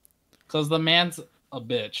doesn't? Because the man's a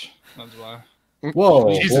bitch. That's why.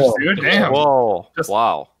 Whoa, Jesus, dude, damn. Whoa,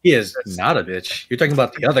 wow. He is not a bitch. You're talking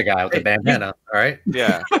about the other guy with the bandana, all right?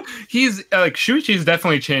 Yeah. He's like Shuichi's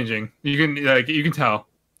definitely changing. You can tell.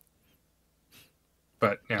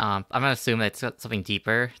 But yeah. I'm gonna assume that it's got something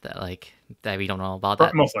deeper that we don't know about.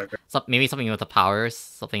 That Most likely. Maybe something with the powers,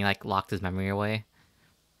 something like locked his memory away.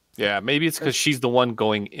 Yeah, maybe it's because she's the one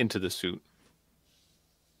going into the suit.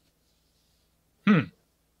 I don't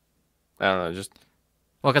know, just.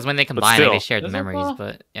 Well, because when they combine, they share the memories,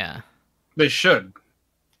 but yeah. They should.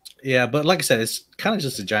 Yeah, but like I said, it's kind of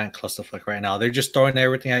just a giant clusterfuck right now. They're just throwing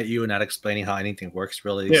everything at you and not explaining how anything works,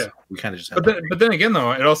 really. Yeah. We kind of just But then again,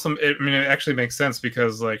 though, it actually makes sense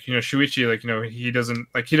because, like, Shuichi, he doesn't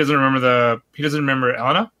remember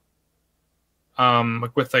Elena.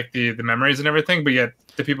 With like the memories and everything, but yet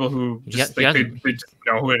the people who just they just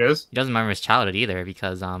know who it is. He doesn't remember his childhood either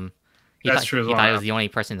because he That's true as well. thought he was the only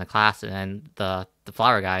person in the class, and then the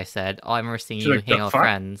flower guy said, "Oh, I remember seeing you hang out with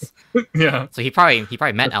friends." Yeah. So he probably met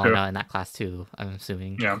That's Elena true. in that class too. I'm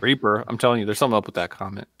assuming. Yeah. Reaper, I'm telling you, there's something up with that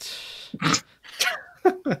comment.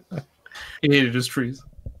 He hated his trees.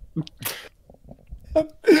 Anyway,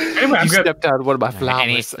 I'm good. Stepped out of one of my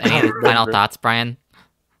flowers. Any final thoughts, Brian?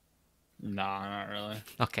 No, not really.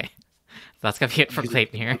 Okay, that's gonna be it for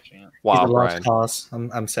Gleipnir. Wow, He's a lost Brian. cause.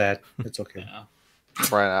 I'm sad. It's okay. Yeah.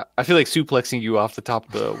 Brian, I feel like suplexing you off the top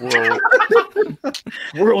of the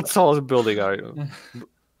world's tallest building.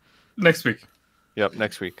 Next week. Yep,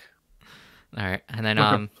 next week. All right, and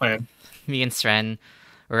then Plan. me and Stren,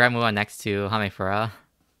 we're gonna move on next to Hamefura.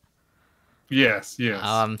 Yes.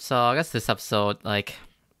 So I guess this episode, like,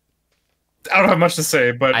 I don't have much to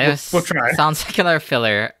say, but we'll try. Sounds like another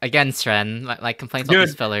filler again, Stren. Like complaints about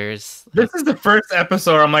these fillers. This is the first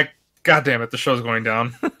episode. I'm like, God damn it, the show's going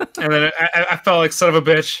down. And then I felt like son of a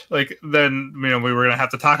bitch. Like then we were gonna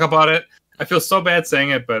have to talk about it. I feel so bad saying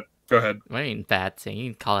it, but go ahead. What do you mean bad saying?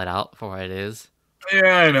 You can call it out for what it is.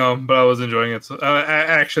 Yeah, I know, but I was enjoying it. So, I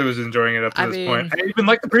actually was enjoying it up to this point. I even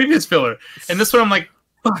like the previous filler, and this one I'm like,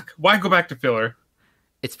 fuck, why go back to filler?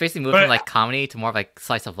 It's basically moving from like comedy to more of like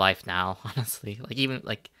slice of life now. Honestly, like even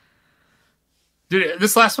like, dude,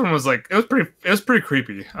 this last one was like it was pretty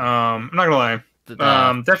creepy. I'm not gonna lie.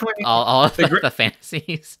 Definitely all of the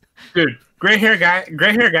fantasies. Dude, gray hair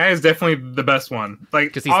guy is definitely the best one. Like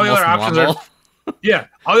because he's all the other options normal. are, yeah,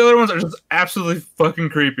 all the other ones are just absolutely fucking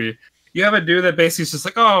creepy. You have a dude that basically is just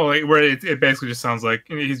like, oh, like, where it basically just sounds like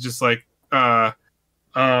he's just like, was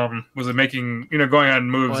it making going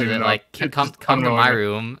on moves? What is it, like come to my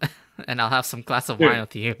room, and I'll have some glass of wine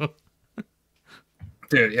with you.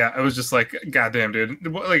 Dude, yeah, it was just like, goddamn, dude,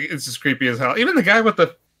 like it's just creepy as hell. Even the guy with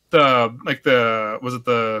the was it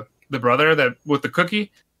the brother that with the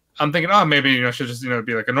cookie? I'm thinking, oh, maybe should just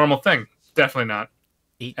be like a normal thing. Definitely not.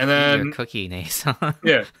 Eat then your cookie, Nace.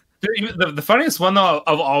 Yeah. Dude, the funniest one though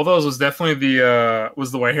of all those was definitely the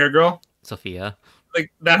white hair girl, Sophia.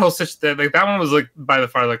 Like that whole that one was like by the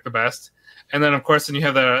far like the best. And then of course you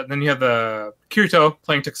have the Kirito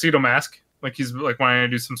playing Tuxedo Mask, like he's like wanting to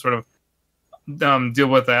do some sort of deal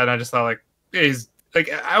with that. And I just thought like he's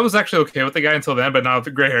like I was actually okay with the guy until then, but now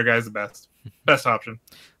the gray hair guy is the best option.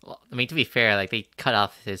 Well, I mean, to be fair, like they cut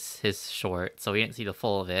off his short, so we didn't see the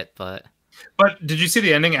full of it. But did you see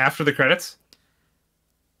the ending after the credits?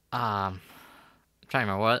 I'm trying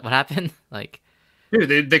to remember what happened. Like,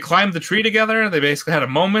 dude, they climbed the tree together. They basically had a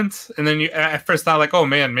moment, and then you at first thought like, oh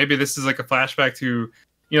man, maybe this is like a flashback to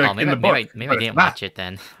like maybe, in the book. Maybe I didn't watch it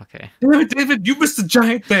then. Okay. David, you missed a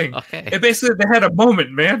giant thing. Okay. It basically they had a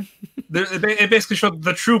moment, man. It basically showed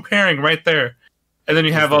the true pairing right there, and then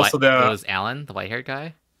you have also it was Alan, the white-haired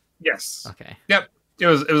guy. Yes. Okay. Yep. It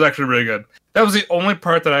was actually really good. That was the only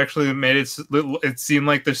part that actually made it seem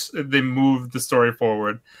like they moved the story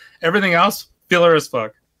forward. Everything else filler as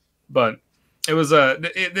fuck. But it was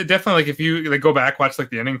it definitely, like, if you like go back watch like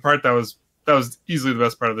the ending part, that was easily the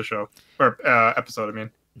best part of the show or episode. I mean,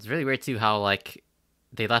 it's really weird too how like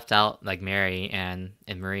they left out like Mary and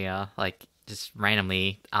Maria like just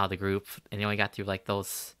randomly out of the group, and they only got through like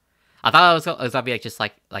those. I thought it was gonna be like just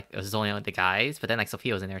like it was only the guys, but then like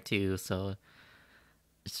Sophia was in there too, so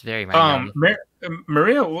it's very random.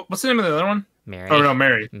 Maria, what's the name of the other one? Mary. Oh no,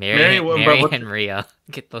 Mary and Maria.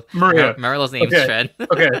 Get the Maria. Remember those names, Fred.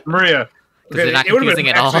 Okay, Maria. Okay, they're not confusing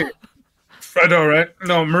at all. I know, right?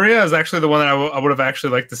 No, Maria is actually the one that I would have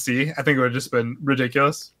actually liked to see. I think it would have just been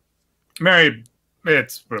ridiculous. Mary, would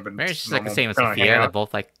have been. Mary's just like the same as Sophia. They're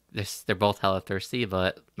both like they're both hella thirsty,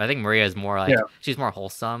 but I think Maria is more like she's more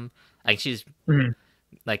wholesome. Like she's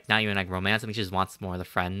like not even like romance. I mean, she just wants more of the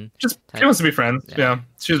friend. She wants to be friends. Yeah.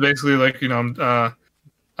 She was basically like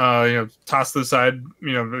tossed to the side.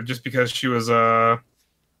 Just because she was what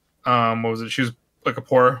was it? She was like a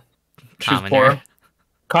poor. She was poor.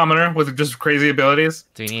 Commoner with just crazy abilities.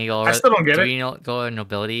 Do we need to go? I still don't get it. Do we need to go over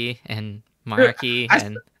nobility and monarchy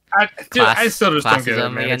I still just don't get it,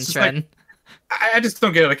 man. It's just I just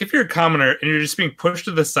don't get it. Like if you're a commoner and you're just being pushed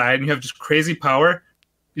to the side and you have just crazy power,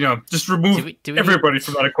 just remove everybody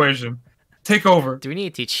from that equation. Take over. Do we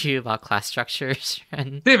need to teach you about class structures?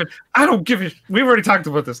 David, I don't give a. We've already talked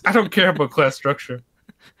about this. I don't care about class structure.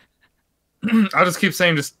 I'll just keep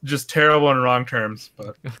saying just terrible and wrong terms.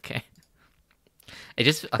 But okay. It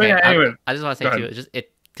just okay. Yeah, anyway, I just want to say too.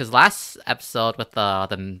 Because last episode with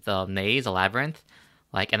the maze, the labyrinth,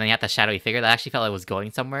 like, and then you have the shadowy figure that actually felt like it was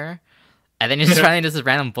going somewhere, and then just finally this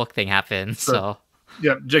random book thing happened. So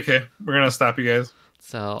yeah, JK, we're gonna stop you guys.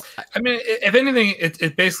 So I mean, if anything,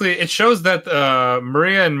 it basically shows that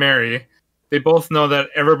Maria and Mary, they both know that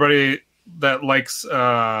everybody that likes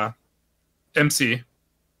MC.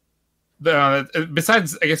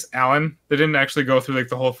 Besides, I guess Alan, they didn't actually go through like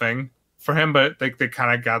the whole thing for him, but like they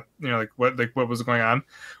kind of got what was going on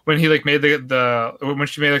when he like made when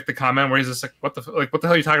she made like the comment where he's just like what the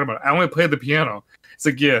hell are you talking about? I only played the piano. It's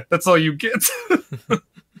like, yeah, that's all you get.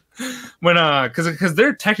 When because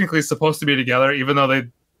they're technically supposed to be together, even though they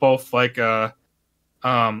both like why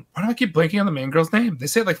do I keep blanking on the main girl's name? They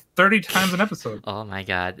say it like 30 times an episode. Oh my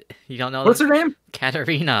god, you don't know what's her name?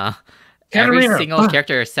 Katarina. Every single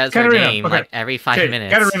character says her name like every 5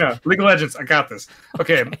 minutes. Katarina, League of Legends. I got this.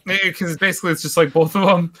 Okay, because basically it's just like both of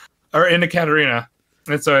them are into Katarina,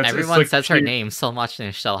 and so everyone says her name so much in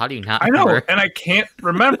the show. How do you not? I know, and I can't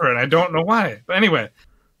remember, and I don't know why. But anyway,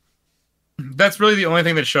 that's really the only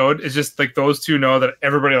thing that showed. Is just like those two know that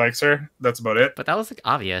everybody likes her. That's about it. But that was like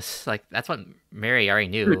obvious. Like that's what Mary already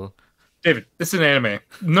knew. David, this is an anime.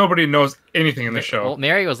 Nobody knows anything in the show. Well,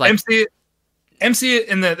 Mary was like MC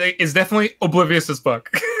in the is definitely oblivious as fuck.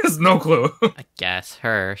 Has no clue. I guess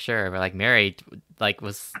sure, but like Mary, like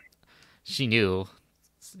she knew.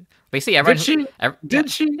 Basically, everyone. Did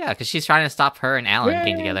she? Yeah, because she's trying to stop her and Alan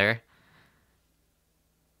getting together.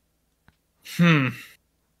 Okay,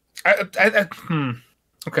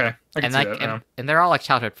 I can see that now. And they're all like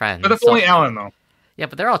childhood friends. But that's only Alan though. Yeah,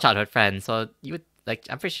 but they're all childhood friends, so you would like.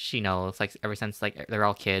 I'm pretty sure she knows. Like ever since like they're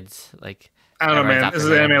all kids. Like I don't know, man. This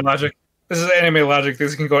is anime logic.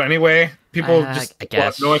 This can go any way. People just I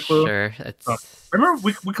guess no clue. Sure. Remember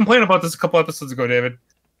we complained about this a couple episodes ago, David.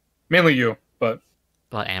 Mainly you, but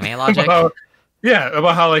about anime logic. about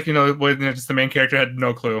how like just the main character had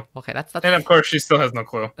no clue. Okay, that's and of course she still has no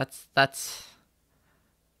clue. That's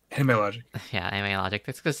anime logic. Yeah, anime logic.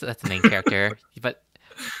 That's because that's the main character, but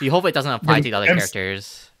you hope it doesn't apply to the other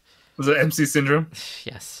characters. Was it MC syndrome?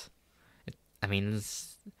 Yes. I mean,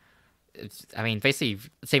 basically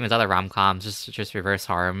same as other rom-coms, just reverse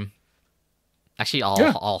harm. Actually,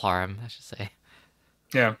 all harm, I should say.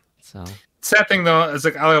 Yeah. So sad thing though is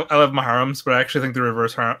like I love my harems, but I actually think the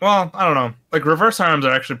reverse harm. Well, I don't know. Like reverse harems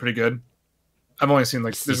are actually pretty good. I've only seen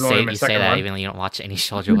like this is only my second one. Even though you don't watch any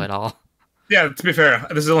shoujo at all. Yeah, to be fair,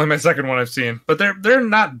 this is only my second one I've seen, but they're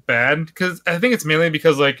not bad because I think it's mainly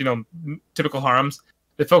because like typical harems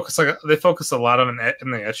they focus a lot on the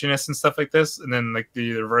etchiness and stuff like this, and then like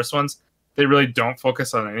the reverse ones they really don't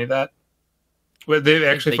focus on any of that. They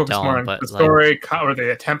actually focus more on the story, or they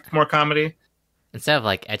attempt more comedy. Instead of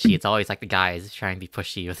like ecchi, it's always like the guys trying to be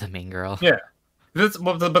pushy with the main girl. Yeah, but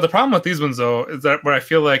the problem with these ones though is that what I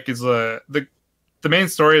feel like is the main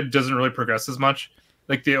story doesn't really progress as much.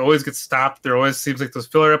 Like they always get stopped. There always seems like those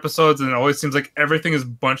filler episodes, and it always seems like everything is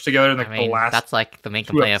bunched together in like the last. That's like the main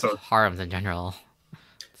complaint of harems in general.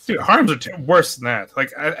 Dude, harems are worse than that.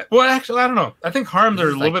 Like, actually, I don't know. I think harems are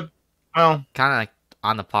a little bit kind of like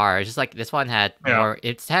on the par. It's just like this one had more.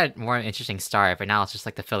 It's had more interesting start, but now it's just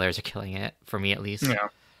like the fillers are killing it for me at least. Yeah.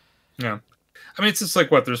 I mean, it's just like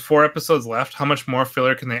there's 4 episodes left. How much more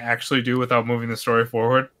filler can they actually do without moving the story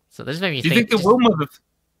forward? So this made me think they will move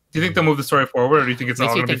Do you think they'll move the story forward, or do you think it's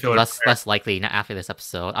all going to be filler? Less likely after this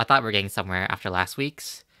episode. I thought we were getting somewhere after last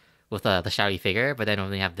week's with the shouty figure, but then when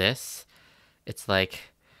we have this, it's like,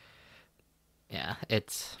 yeah,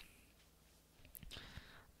 it's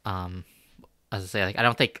as I say, like I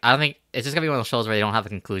don't think it's just gonna be one of those shows where they don't have a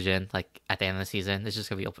conclusion. Like at the end of the season, it's just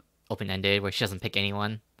gonna be open ended, where she doesn't pick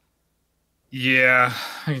anyone. Yeah,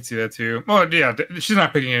 I can see that too. Well, yeah, she's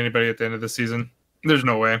not picking anybody at the end of the season. There's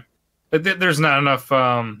no way. There's not enough.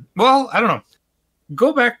 Well, I don't know.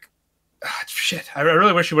 Go back. Shit, I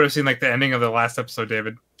really wish you would have seen like the ending of the last episode,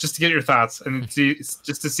 David, just to get your thoughts and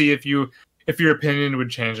just to see if your opinion would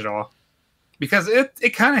change at all, because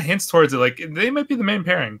it kind of hints towards it. Like they might be the main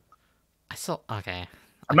pairing. Okay.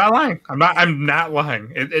 I'm not lying. I'm not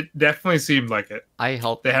lying. It definitely seemed like it. I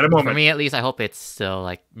hope they had a moment. For me, at least, I hope it's still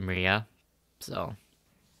like Maria. So.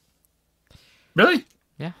 Really?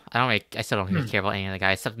 Yeah, I still don't really care about any of the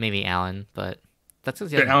guys except maybe Alan, but that's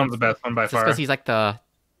because Alan's the best one by far. Because he's like the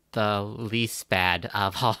least bad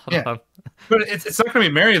of all of them. But it's not gonna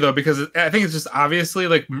be Mary though, because I think it's just obviously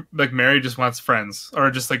like Mary just wants friends,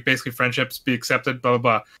 or just like basically friendships be accepted, blah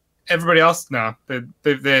blah blah. Everybody else, no, they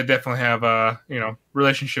definitely have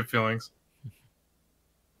relationship feelings.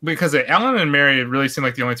 Because Alan and Mary really seem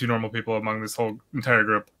like the only 2 normal people among this whole entire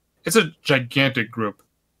group. It's a gigantic group.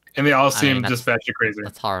 And they all seem just batshit crazy.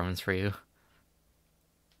 That's harems for you.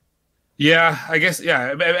 Yeah, I guess.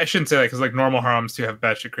 Yeah, I shouldn't say that because like normal harems too have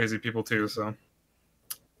batshit crazy people too. So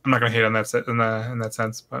I'm not gonna hate on that in that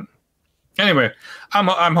sense. But anyway,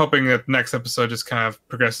 I'm hoping that next episode just kind of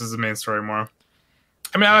progresses the main story more.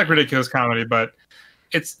 I mean, I like ridiculous comedy, but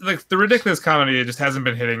it's like the ridiculous comedy. It just hasn't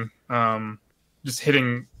been hitting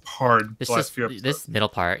hard the last few episodes. This middle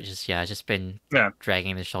part, just been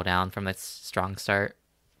dragging the show down from its strong start.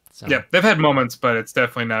 So. Yeah, they've had moments, but it's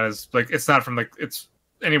definitely not as like it's not from like it's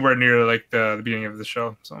anywhere near like the beginning of the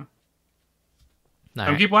show. So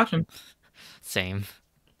I'm keep watching. Same.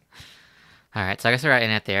 All right, so I guess we're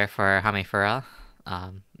in it there for Hamefura.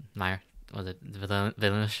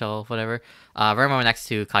 Villainess show, whatever. We're moving next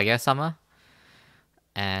to Kaguya-sama,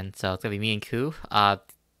 and so it's gonna be me and Ku.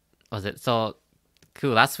 Ku?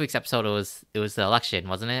 Last week's episode it was the election,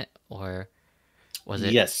 wasn't it? Or was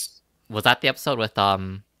it? Yes. Was that the episode with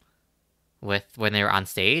when they were on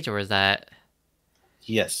stage, or was that?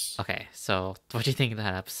 Yes. Okay, so what do you think of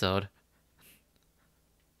that episode?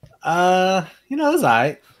 It was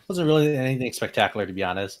alright. Wasn't really anything spectacular, to be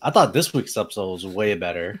honest. I thought this week's episode was way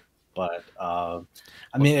better, but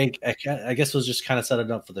I mean, I guess it was just kind of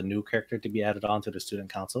setting up for the new character to be added on to the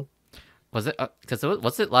student council. Was it because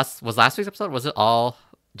was last week's episode? Was it all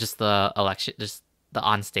just the election, just the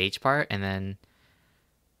on stage part, and then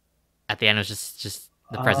at the end it was just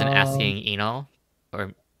the president asking Ino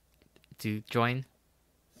or to join?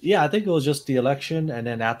 Yeah, I think it was just the election, and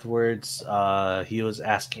then afterwards, he was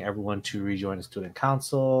asking everyone to rejoin the student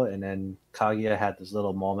council, and then Kaguya had this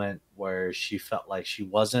little moment where she felt like she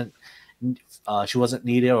wasn't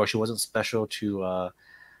needed or she wasn't special to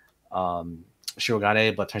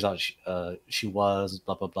Shirogane, but turns out she was,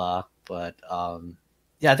 blah blah blah. But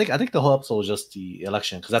yeah, I think the whole episode was just the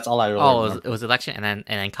election because that's all I really. Oh, it was election, and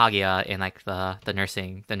then Kaguya in like the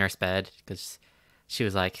nurse bed because she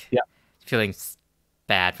was like feeling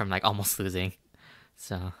bad from like almost losing.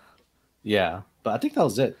 So yeah, but I think that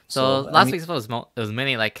was it. So last week's episode was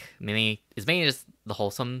mainly just the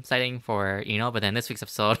wholesome setting for but then this week's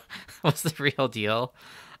episode was the real deal.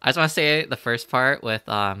 I just want to say the first part with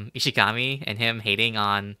Ishigami and him hating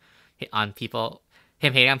on people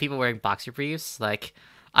wearing boxer briefs. Like,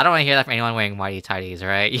 I don't want to hear that from anyone wearing whitey tighties. All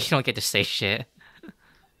right, you don't get to say shit.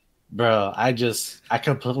 Bro, I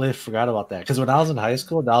completely forgot about that because when I was in high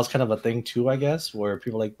school, that was kind of a thing too, I guess, where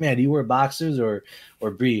people were like, man, do you wear boxers or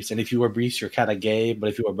briefs? And if you wear briefs, you're kind of gay, but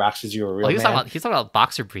if you wear boxers, you're a real man. He's talking about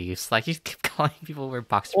boxer briefs. Like, he's calling people who wear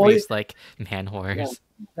boxer briefs like man whores.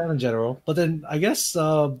 Yeah, in general. But then I guess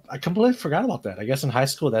I completely forgot about that. I guess in high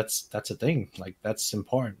school, that's a thing. Like, that's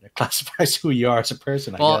important. It classifies who you are as a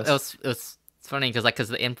person, I guess. It was funny because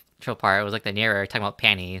the intro part was like the narrator talking about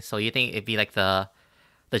panties. So you think it'd be like the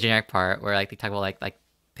generic part where like they talk about like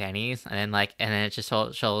panties, and then it just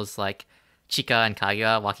shows like Chika and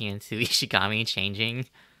Kaguya walking into Ishigami changing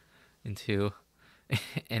into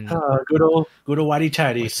good old whitey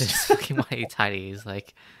tighties. Fucking whitey tighties.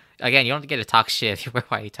 Like, again, you don't get to talk shit if you wear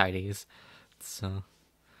whitey tighties. So.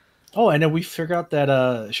 Oh, and then we figure out that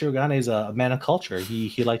Shirogane is a man of culture.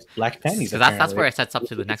 He likes black panties. So that's where it sets up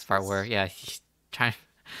to the next part where he's trying.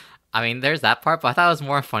 I mean, there's that part, but I thought it was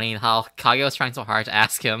more funny how Kaguya was trying so hard to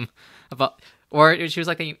ask him about, or she was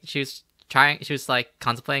like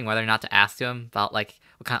contemplating whether or not to ask him about like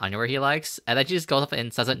what kind of underwear he likes, and then she just goes up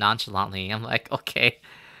and says it nonchalantly. I'm like, okay,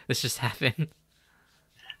 this just happened.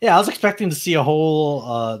 Yeah, I was expecting to see a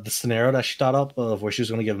whole the scenario that she thought up of where she was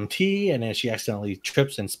going to give him tea, and then she accidentally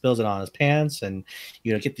trips and spills it on his pants, and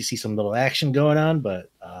get to see some little action going on, but.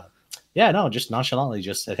 Yeah, no, just nonchalantly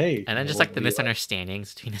just said, hey. And then just like the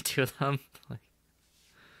misunderstandings between the two of them. Like,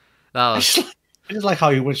 that was... I just like how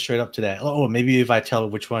he went straight up to that. Oh, maybe if I tell her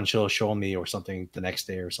which one, she'll show me or something the next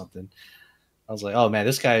day or something. I was like, oh man,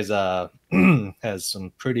 this guy's has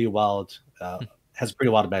some pretty wild has a pretty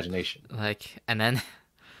wild imagination. Like, and then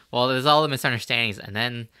there's all the misunderstandings, and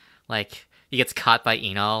then like he gets caught by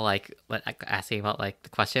Ino, like asking about like the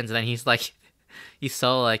questions, and then he's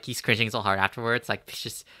cringing so hard afterwards, like it's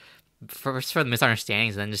just first for the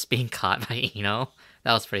misunderstandings and then just being caught by Ino.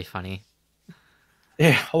 That was pretty funny.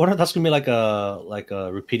 Yeah, I wonder if that's gonna be like a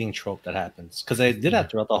repeating trope that happens because they did that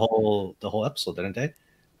throughout the whole episode, didn't they?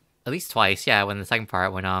 At least twice, yeah. When the second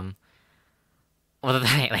part, when the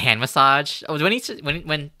hand massage. Oh,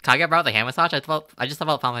 when Kaguya brought the hand massage, I just thought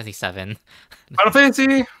about Final Fantasy VII. Final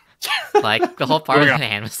Fantasy. Like the whole part of the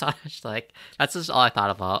hand massage, like that's just all I thought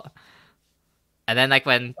about. And then like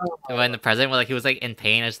when the president was like he was like in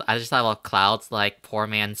pain, I just thought about Cloud's like poor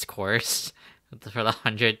man's course for the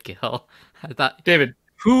 100 gil. I thought, David,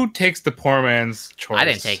 who takes the poor man's choice? I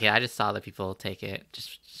didn't take it. I just saw the people take it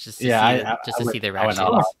just to see their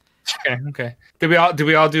reactions. Okay. Did we all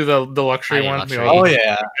do the luxury one? Luxury. Oh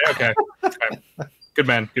yeah. Okay. Good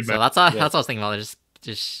man. So that's all. That's what I was thinking about.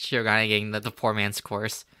 Just Shirogane getting the poor man's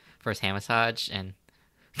course for his hand massage, and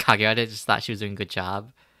Kaguya just thought she was doing a good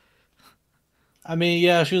job. I mean,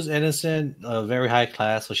 yeah, she was innocent, very high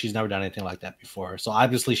class, so she's never done anything like that before. So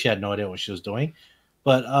obviously she had no idea what she was doing.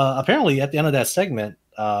 But apparently at the end of that segment,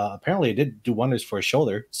 apparently it did do wonders for her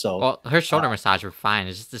shoulder. So her shoulder massage were fine.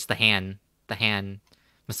 It's just the hand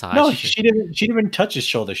massage. No, she didn't even touch his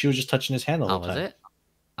shoulder. She was just touching his hand the whole time. Was it?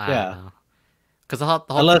 I don't know. Because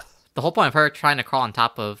the whole point of her trying to crawl on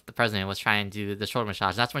top of the president was trying to do the shoulder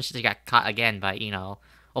massage. That's when she got caught again by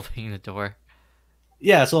opening the door.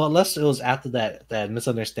 Yeah, so unless it was after that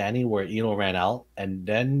misunderstanding where Ino ran out and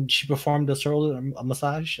then she performed the shoulder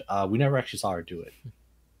massage, we never actually saw her do it.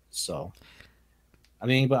 So, I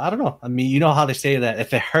mean, but I don't know. I mean, you know how they say that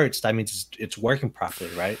if it hurts, that means it's working properly,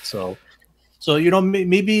 right? So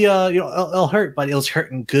maybe it'll hurt, but it was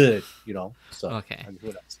hurting good, So okay.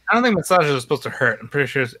 I don't think massages are supposed to hurt. I'm pretty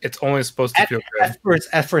sure it's only supposed to feel good.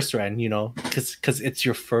 At first, Ren, because it's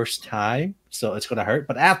your first time, so it's gonna hurt.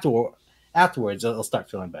 But afterwards it'll start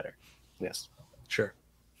feeling better. Yes, Sure.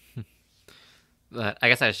 But I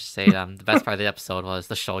guess I should say the best part of the episode was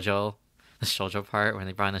the shoujo part when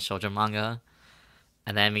they brought in the shoujo manga,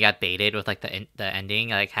 and then we got baited with like the ending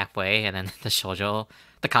like halfway, and then the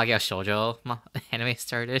Kaguya shoujo anime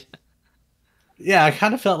started. Yeah, I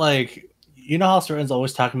kind of felt like, you know how Stratton's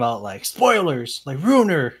always talking about like spoilers, like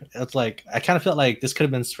ruiner. It's like I kind of felt like this could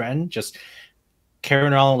have been Stratton just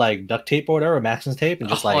carrying around like duct tape or whatever, Maxon's tape, and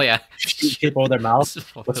just tape over their mouth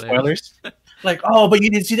with spoilers. Like, oh, but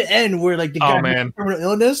you didn't see the end where like the guy had terminal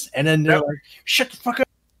illness, and then they're like, shut the fuck up.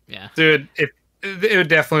 Yeah, dude, it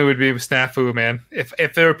definitely would be snafu, man.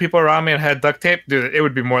 If there were people around me and had duct tape, dude, it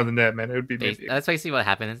would be more than that, man. It would be. That's basically what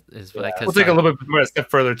happened. Is like, we'll take a little bit more a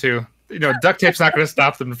step further too. You know, duct tape's not going to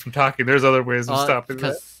stop them from talking. There's other ways of stopping that.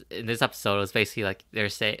 Because in this episode, it was basically like they're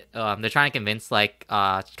trying to convince like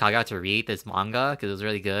Kaguya to read this manga because it was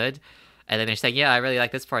really good. And then they're saying, yeah, I really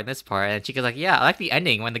like this part and this part. And Chica's like, yeah, I like the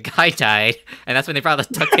ending when the guy died. And that's when they brought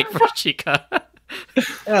the duct tape for Chica.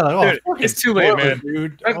 Yeah, like, dude, it's too late, man.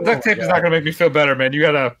 Dude. Duct tape is not going to make me feel better, man. You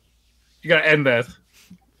gotta end that.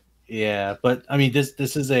 Yeah, but I mean, this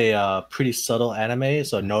is a pretty subtle anime,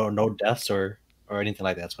 so no deaths or anything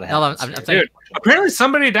like that. That's what happens. I'm saying, dude, apparently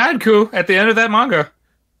somebody died, Ku, at the end of that manga.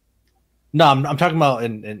 No, I'm talking about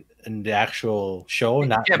in the actual show.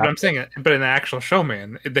 But I'm saying it. But in the actual show,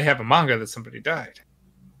 man, they have a manga that somebody died.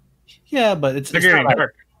 Yeah, but it's getting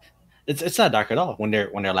dark. It's not dark at all when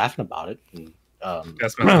they're laughing about it. And,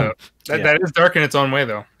 that's messed up. That is dark in its own way,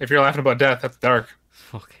 though. If you're laughing about death, that's dark.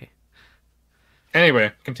 Okay.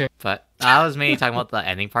 Anyway, continue. But I was mainly talking about the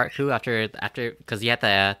ending part too. After because you had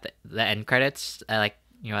the end credits at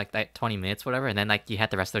like 20 minutes, whatever, and then like you had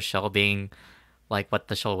the rest of the show being like what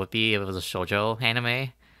the show would be if it was a shoujo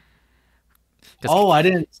anime. Oh, I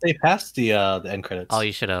didn't stay past the end credits. Oh,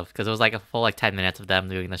 you should have, because it was like a full like 10 minutes of them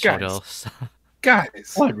doing the shoujo.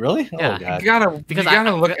 Guys, what, really? Yeah, oh, God. you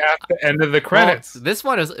gotta look at the end of the credits. Well, this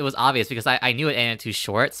one it was obvious because I knew it ended too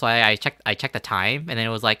short, so I checked the time, and then it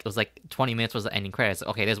was like 20 minutes was the ending credits.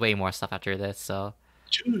 Okay, there's way more stuff after this. So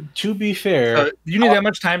to be fair, you need that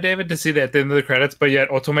much time, David, to see that at the end of the credits, but yet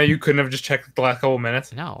Otome, you couldn't have just checked the last couple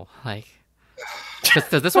minutes. No, like.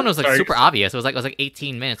 Because this one was like super obvious. It was like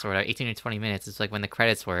 18 minutes or whatever, 18 or 20 minutes. It's like when the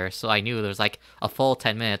credits were, so I knew there was like a full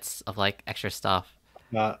 10 minutes of like extra stuff.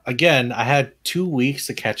 Again, I had 2 weeks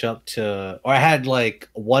to catch up to, or I had like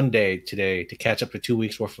one day today to catch up to 2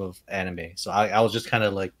 weeks worth of anime. So I was just kind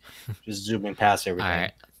of like just zooming past everything. All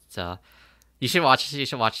right, so you should watch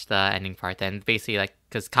the ending part then. Basically, like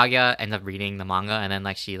because Kaguya ends up reading the manga, and then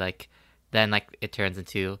then it turns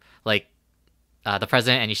into like. The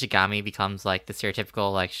president and Ishigami becomes like the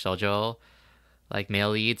stereotypical like shoujo like male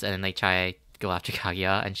leads, and then they try to go after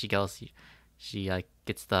Kaguya, and she like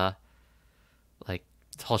gets the like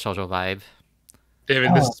whole shoujo vibe.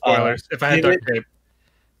 David, this is spoilers. If I had duct tape.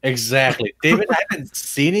 Exactly. David, I haven't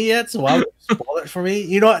seen it yet, so why would you spoil it for me?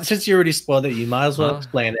 You know what? Since you already spoiled it, you might as well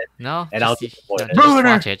explain it. No, and I'll just spoil it.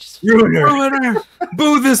 Watch it. Ruiner!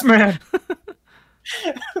 Boo this man!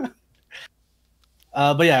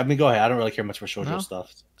 But yeah, I mean, go ahead. I don't really care much for shoujo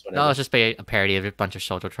stuff. No, it's just a parody of a bunch of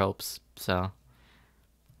shoujo tropes. So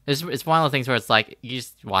it's one of those things where it's like you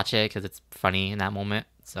just watch it because it's funny in that moment.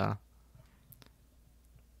 So,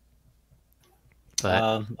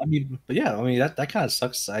 but that kind of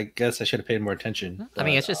sucks. I guess I should have paid more attention. I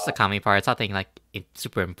mean, it's just the comedy part. It's nothing like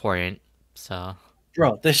super important. So,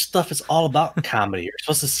 bro, this stuff is all about comedy. You're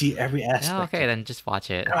supposed to see every aspect. Yeah, okay, then just watch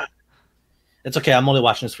it. God. It's okay. I'm only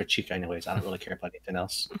watching this for Chica, anyways. I don't really care about anything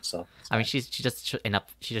else. So I mean, she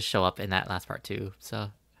just show up in that last part too.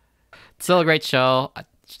 So it's still a great show.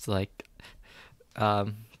 It's like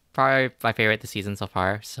probably my favorite this season so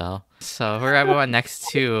far. So we're gonna move on next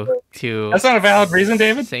to. That's not a valid reason,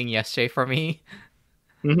 David. Saying yesterday for me.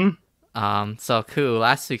 Mm-hmm. So cool.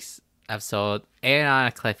 Last week's episode ended on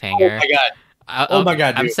a cliffhanger. Oh my god. Oh my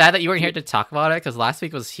god, dude. I'm sad that you weren't here to talk about it because last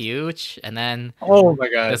week was huge, and then oh my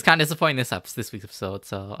god, it's kind of disappointing this week's episode.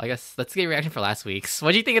 So I guess let's get a reaction for last week's.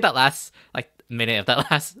 What do you think of that last minute of that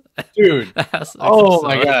last dude? Oh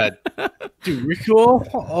my god, dude, Rikuo.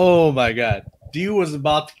 Oh my god, dude was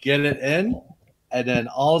about to get it in, and then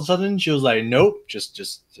all of a sudden she was like, nope,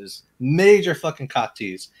 just major fucking cock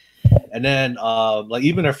tease, and then like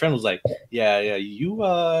even her friend was like, yeah,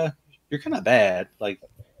 you're kind of bad, like.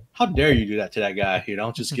 How dare you do that to that guy? You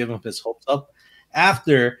know, just give him his hopes up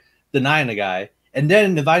after denying the guy and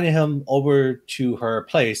then inviting him over to her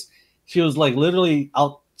place. She was like literally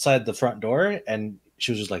outside the front door and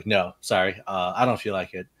she was just like, no, sorry, I don't feel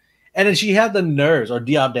like it. And then she had the nerves or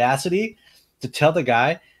the audacity to tell the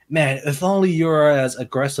guy, man, if only you were as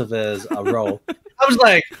aggressive as a Ro. I was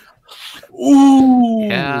like, Ooh,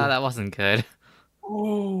 Yeah, that wasn't good.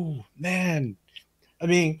 ooh, man. I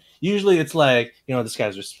mean, usually it's like, this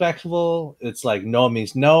guy's respectful. It's like no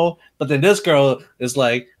means no. But then this girl is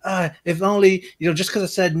like, if only, just because I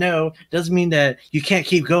said no doesn't mean that you can't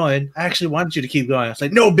keep going. I actually wanted you to keep going. I was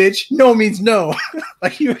like, no, bitch. No means no.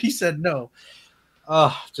 Like, you already said no.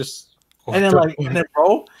 And then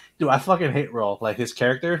Ro, dude, I fucking hate Ro. Like, his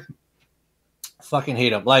character, I fucking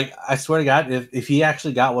hate him. Like, I swear to God, if he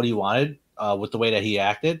actually got what he wanted with the way that he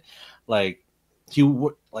acted, like, he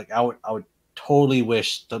would, like, I would totally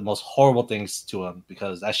wish the most horrible things to him,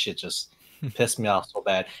 because that shit just pissed me off so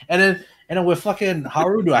bad. And then with fucking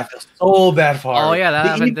Haru, dude, I feel so bad for Haru. Oh yeah, that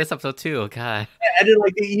happened this episode too. God. And then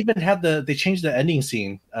like they even have they changed the ending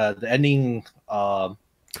scene, the ending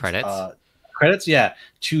credits, yeah,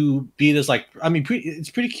 to be this like, I mean,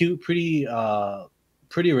 it's pretty cute, pretty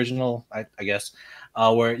original, I guess.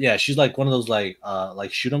 Where yeah, she's like one of those like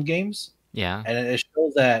shoot 'em games. Yeah. And it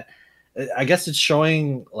shows that, I guess it's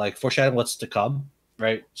showing like foreshadowing what's to come,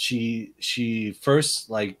 right? She first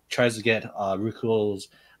like tries to get Rikuo's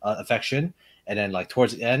affection, and then like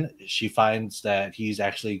towards the end she finds that he's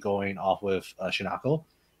actually going off with Shinako,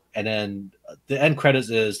 and then the end credits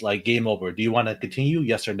is like game over. Do you want to continue?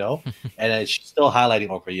 Yes or no? And then she's still highlighting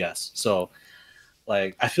over yes. So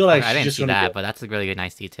like I feel like I didn't see that, but that's a really good,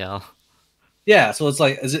 nice detail. Yeah, so it's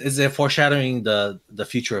like, is it foreshadowing the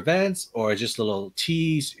future events, or just a little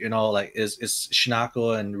tease? Like is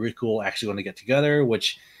Shinako and Rikuo actually going to get together?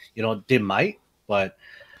 Which they might, but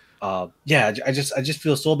yeah, I just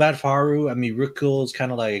feel so bad for Haru. I mean, Rikuo is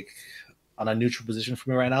kind of like on a neutral position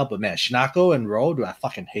for me right now, but man, Shinako and Ro, I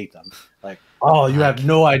fucking hate them. Like, oh, you have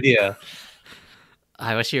no idea.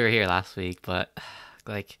 I wish you were here last week, but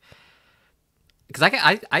like.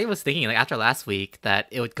 Because I was thinking like after last week that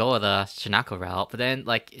it would go the Shinako route, but then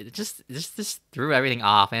like it just threw everything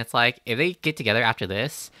off, and it's like if they get together after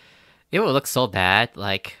this, it would look so bad.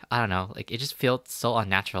 Like I don't know, like it just feels so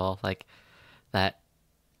unnatural. Like that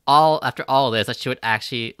after all of this, that she would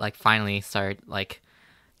actually like finally start like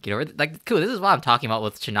get over like cool. This is what I'm talking about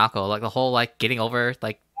with Shinako, like the whole like getting over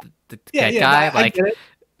like the dead guy. Like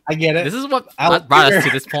I get it. This is what brought us to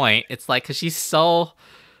this point. It's like because she's so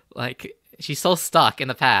like. She's so stuck in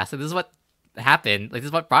the past, and this is what happened. Like this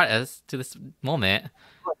is what brought us to this moment.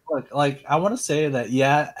 Like I want to say that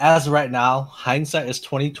yeah, as right now, hindsight is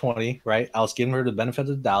 2020, right? I was giving her the benefit of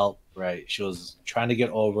the doubt, right? She was trying to get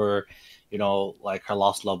over, like her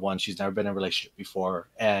lost loved one. She's never been in a relationship before,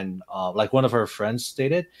 and like one of her friends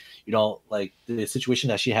stated, like the situation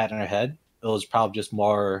that she had in her head, it was probably just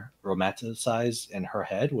more romanticized in her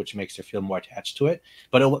head, which makes her feel more attached to it.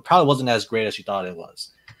 But it probably wasn't as great as she thought it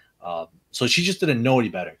was. So she just didn't know any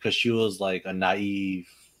better because she was like a naive,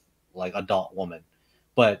 like adult woman.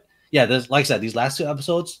 But yeah, like I said, these last two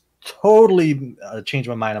episodes totally changed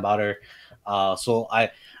my mind about her. So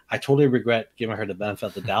I totally regret giving her the benefit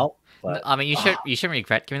of the doubt. But I mean, you shouldn't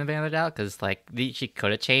regret giving the benefit of the doubt because like she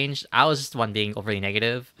could have changed. I was just the one being overly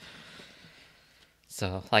negative.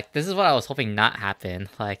 So like this is what I was hoping not happen.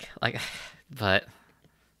 Like, but.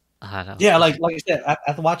 I don't know. Yeah, like I said,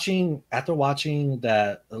 after watching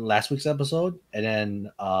that last week's episode, and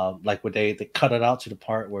then like when they cut it out to the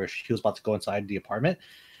part where she was about to go inside the apartment,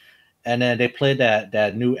 and then they played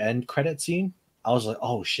that new end credit scene, I was like,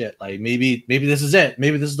 oh shit, like maybe this is it.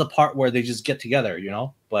 Maybe this is the part where they just get together,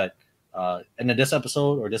 But and then this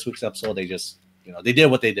episode or this week's episode, they just they did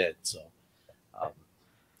what they did. So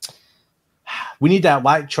we need that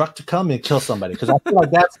white truck to come and kill somebody, because I feel like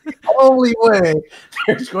that's the only way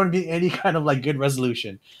there's going to be any kind of like good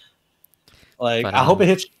resolution. Like, but, I hope it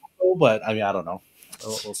hits, but I mean, I don't know.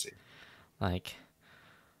 We'll see. Like,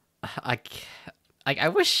 I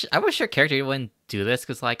wish her character wouldn't do this,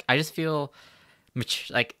 because like I just feel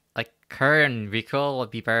like her and Rikuo would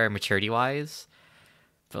be better maturity wise,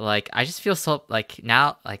 but like I just feel so like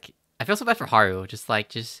now like I feel so bad for Haru, just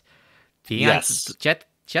being yes.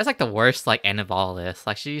 She has like the worst like end of all this.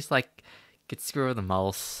 Like she's like gets screwed with the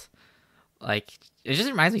most. Like it just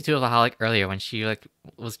reminds me too of how like earlier when she like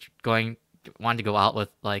wanted to go out with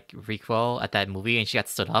like Rikuo at that movie, and she got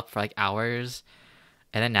stood up for like hours,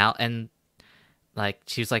 and then now and like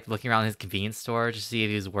she was like looking around his convenience store to see if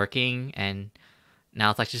he was working, and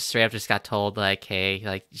now it's like just straight up just got told like, hey,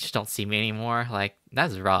 like you just don't see me anymore. Like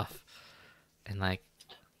that's rough. And like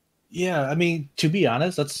yeah, I mean, to be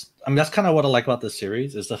honest, that's kind of what I like about this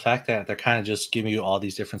series, is the fact that they're kind of just giving you all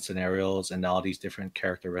these different scenarios and all these different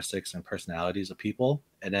characteristics and personalities of people.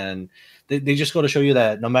 And then they just go to show you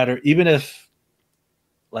that no matter, even if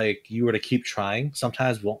like you were to keep trying,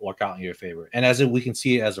 sometimes it won't work out in your favor. And we can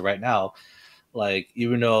see it as of right now, Like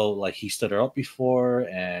even though like he stood her up before,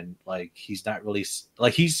 and like he's not really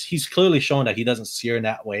like he's clearly shown that he doesn't see her in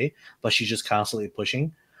that way, but she's just constantly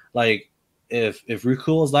pushing. Like if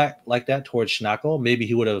Riku was like that towards Shinako, maybe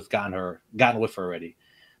he would have gotten with her already.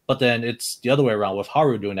 But then it's the other way around with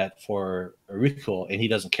Haru doing that for Riku, and he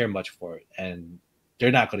doesn't care much for it, and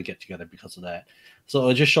they're not going to get together because of that. So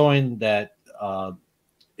it's just showing that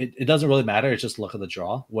it doesn't really matter. It's just luck of the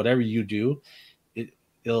draw. Whatever you do,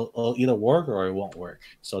 it'll either work or it won't work.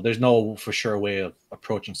 So there's no for sure way of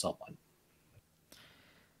approaching someone.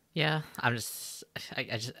 Yeah, I'm just saying,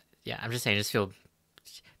 I just feel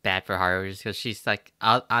bad for Haru just because she's like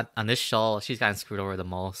on this show, she's gotten screwed over the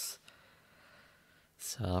most.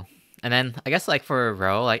 So, and then I guess like for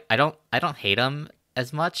Ro, like I don't hate him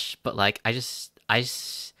as much, but like I just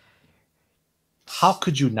how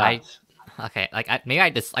could you not? Okay, like maybe I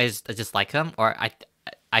just like him, or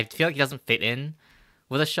I feel like he doesn't fit in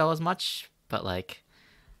with the show as much, but like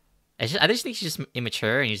I just think he's just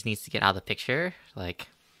immature and he just needs to get out of the picture. Like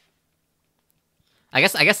I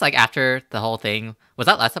guess like after the whole thing was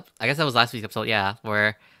that I guess that was last week's episode, yeah,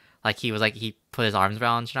 where like he was like he put his arms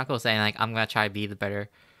around Shinako saying like I'm gonna try to be better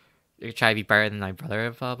than my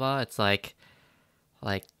brother, blah blah. It's like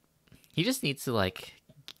he just needs to like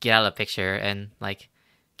get out of the picture and like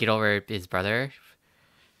get over his brother,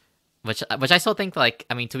 which I still think like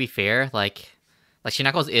I mean to be fair like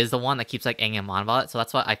Shinako's is the one that keeps like egging him on about it, so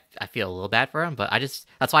that's why I feel a little bad for him, but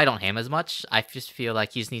that's why I don't hate him as much. I just feel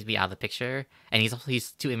like he just needs to be out of the picture, and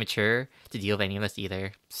he's too immature to deal with any of this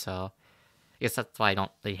either. So I guess that's why I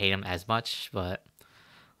don't really hate him as much. But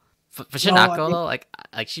for Shinako though, like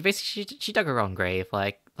she basically she dug her own grave.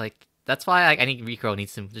 Like that's why I think Rikuro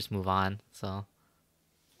needs to just move on. So.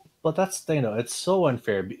 But that's the thing, though. It's so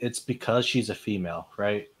unfair. It's because she's a female,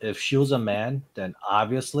 right? If she was a man, then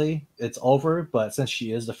obviously it's over. But since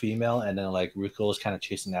she is a female, and then like Rico is kind of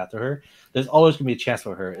chasing after her, there's always gonna be a chance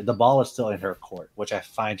for her. The ball is still in her court, which I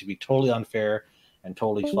find to be totally unfair and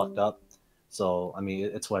totally fucked up. So I mean,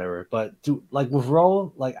 it's whatever. But like with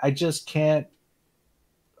Ro, like I just can't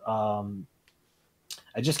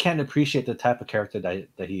appreciate the type of character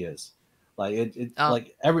that he is. Like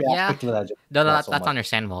like every aspect of that. That's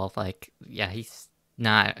understandable. Like, yeah, he's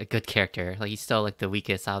not a good character. Like, he's still like the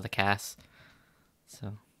weakest out of the cast.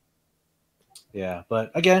 So, yeah,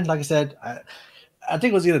 but again, like I said, I think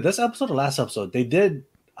it was either this episode or last episode. They did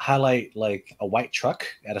highlight like a white truck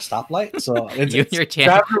at a stoplight. So it's,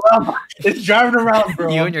 it's driving around,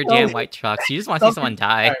 bro. You and your damn white trucks. You just want to see someone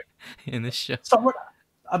die in this show.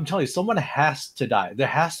 I'm telling you, someone has to die. There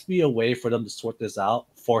has to be a way for them to sort this out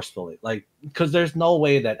forcefully. Like, because there's no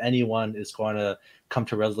way that anyone is going to come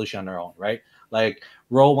to resolution on their own, right? Like,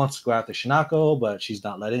 Ro wants to go after Shinako, but she's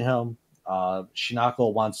not letting him.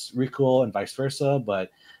 Shinako wants Rikuo and vice versa,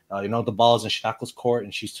 but the ball is in Shinako's court,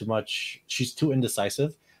 and she's too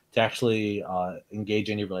indecisive to actually engage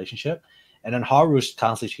any relationship. And then Haru's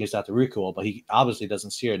constantly chases after Rikuo, but he obviously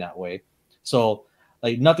doesn't see her in that way. So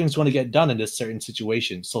like nothing's going to get done in this certain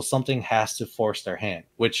situation, so something has to force their hand,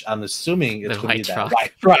 which I'm assuming it's going to be that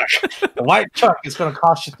white truck. The white truck is going to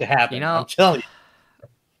cause shit to happen. I'm telling you.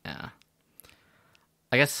 Yeah.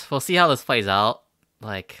 I guess we'll see how this plays out.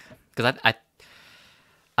 Like, because I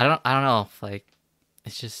don't know. If, like,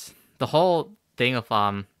 it's just the whole thing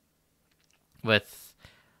of with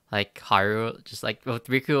like Haru, just like with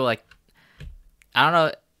Riku, like I don't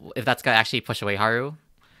know if that's gonna actually push away Haru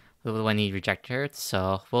when he rejected her.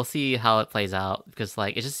 So we'll see how it plays out, because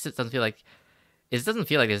like it doesn't feel like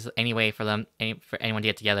there's any way for anyone to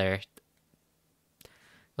get together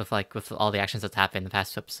with all the actions that's happened in the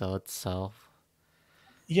past 2 episodes. So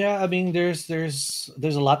yeah, I mean there's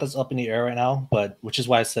a lot that's up in the air right now, but which is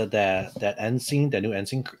why I said that end scene, that new end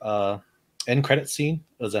scene, end credit scene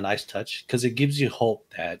was a nice touch, because it gives you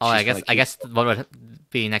hope that I guess what would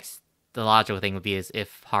be next, the logical thing would be is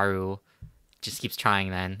if Haru just keeps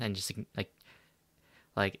trying then, and just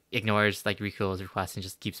like ignores like Rikuo's request and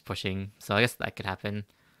just keeps pushing. So I guess that could happen.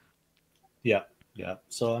 Yeah.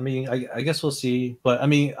 So I mean, I guess we'll see. But I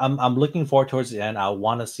mean, I'm looking forward towards the end. I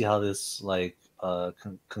want to see how this like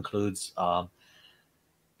concludes.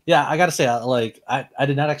 Yeah, I gotta say, I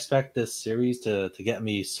did not expect this series to get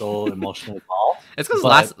me so emotionally involved. It's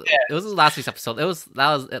because it was last week's episode. That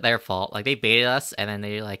was their fault. Like they baited us, and then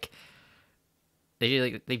they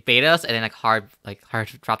baited us, and then hard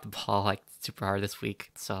dropped the ball like super hard this week.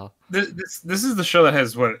 So this is the show that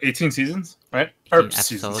has what, 18 seasons, right? 18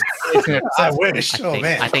 episodes. 18 episodes. I wish.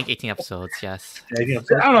 I think 18 episodes. Yes. I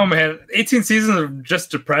don't know, man. 18 seasons of just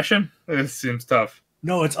depression. It seems tough.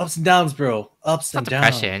 No, it's ups and downs, bro. Ups and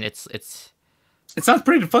downs. Depression. It's It sounds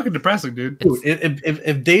pretty fucking depressing, dude. Dude,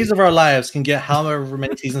 if Days of Our Lives can get however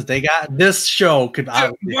many seasons they got, this show could. Why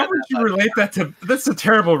would you relate that to? That's a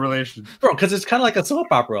terrible relation, bro. Because it's kind of like a soap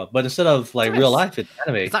opera, but instead of like real life, it's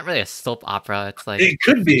anime. It's not really a soap opera. It's like it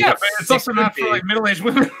could be. Yeah, but it's also not for like middle-aged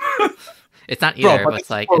women. It's not either. Bro, but it's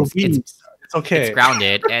like it's okay. It's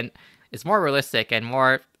grounded and it's more realistic and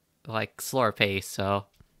more like slower pace. So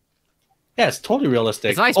yeah, it's totally realistic.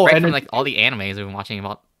 it's a nice break from like all the animes we've been watching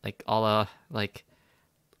about like all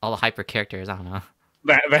the hyper characters. I don't know.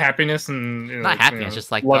 The happiness and Not happiness,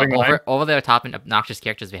 just like the over the top and obnoxious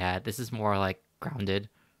characters we had. This is more like grounded.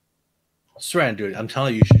 Sran, dude, I'm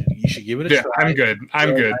telling you, you should give it a try. I'm good.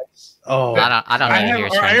 I'm good. Oh, I don't need to hear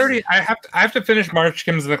Sran's. I have to finish March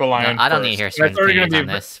Kim's Nickel Lion. No, I don't need to hear Sran's opinions on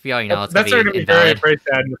this. We already know it's that's going going to to be be very, invalid. very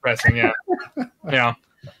sad and depressing. Yeah, yeah.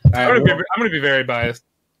 I'm going to be very biased.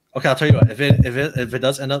 Okay, I'll tell you what. If it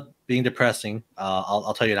does end up being depressing,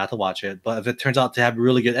 I'll tell you not to watch it. But if it turns out to have a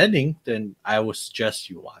really good ending, then I would suggest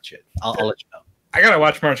you watch it. I'll let you know. I gotta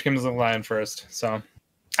watch March Kim's Nickel Lion first. So,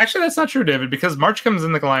 actually, that's not true, David, because March Kim's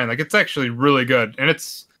Nickel Lion, like, it's actually really good, and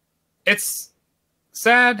it's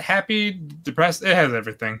sad, happy, depressed. It has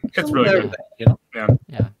everything. It's really good. You know?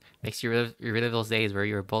 Yeah, makes you relive those days where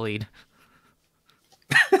you were bullied.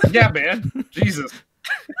 Yeah, man. Jesus.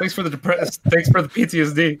 Thanks for the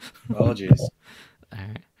PTSD. Oh, jeez. All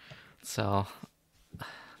right, so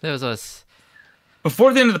there was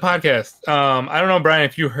Before the end of the podcast, I don't know, Brian,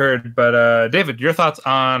 if you heard, but David, your thoughts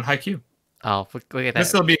on Haikyuu? Oh, look at that.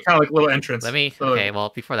 This will be kind of like a little entrance. Okay,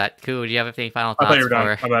 well, before that, Koo, do you have any final I thought you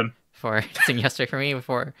thoughts were done. for Sing Yesterday for me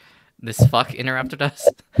before this fuck interrupted us?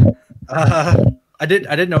 I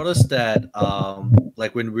did notice that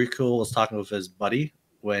like when Riku was talking with his buddy,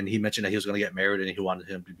 when he mentioned that he was going to get married and he wanted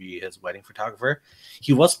him to be his wedding photographer,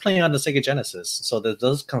 he was playing on the Sega Genesis, so that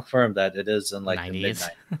does confirm that it is in like 90s. the mid-90s.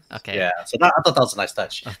 Okay. Yeah, so I thought that was a nice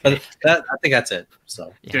touch. Okay. But I think that's it.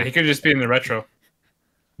 So Yeah. Dude, he could just be in the retro.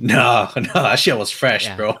 no, that shit was fresh,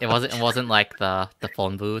 Yeah, bro. It wasn't like the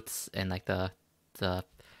phone booths and like the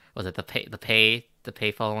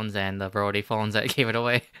pay phones and the Brody phones that gave it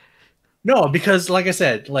away. No, because like I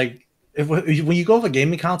said, like when you go with a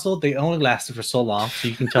gaming console, they only lasted for so long, so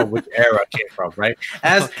you can tell which era it came from, right?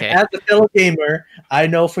 As a fellow gamer, I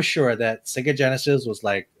know for sure that Sega Genesis was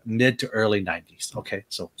like mid to early 90s. Okay,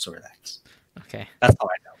 so relax. Okay. That's all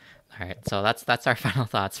I know. All right, so that's our final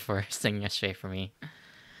thoughts for Sing Yesterday for me.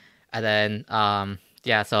 And then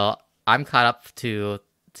yeah, so I'm caught up to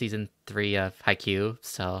season 3 of Haikyuu,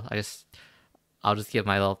 so I'll just give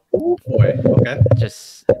my little Boy, okay.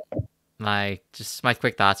 my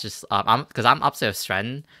quick thoughts. Because I'm opposite of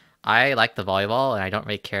Stren. I like the volleyball, and I don't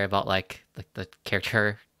really care about like the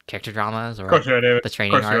character dramas or the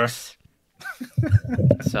training arcs.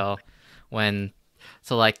 so when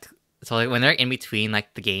they're in between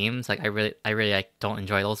like the games, like I really like don't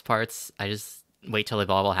enjoy those parts. I just wait till the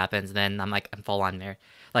volleyball happens, and then I'm full on there.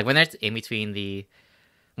 Like when it's in between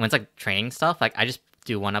when it's like training stuff, like I just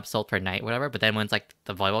do one episode per night, whatever. But then when it's like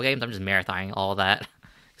the volleyball games, I'm just marathoning all of that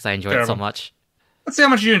because I enjoy it so much. Let's see how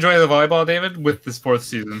much you enjoy the volleyball, David, with this 4th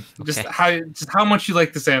season. Okay. Just how much you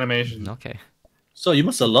like this animation. Okay. So you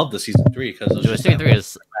must have loved the season 3 because Season 3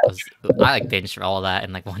 was I like binged all of that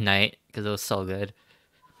in like one night because it was so good.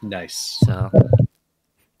 nice. So,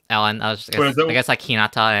 Alan, I guess like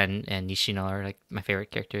Hinata and Nishino are like my favorite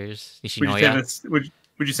characters. Nishinoya.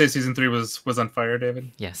 Would you say season 3 was on fire,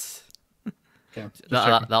 David? Yes. Okay.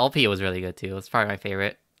 The LP was really good too. It's probably my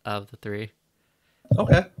favorite of the 3.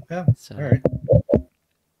 Okay. Yeah. So, All right.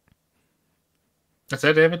 That's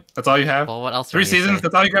it, David? That's all you have? well, what else? 3 seasons?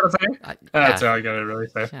 That's all you gotta say? That's Yeah. all you gotta really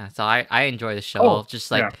say. Yeah, so I enjoy the show. Oh,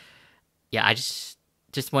 just like, yeah, I just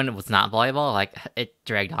when it was not volleyball, like it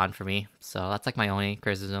dragged on for me. So that's like my only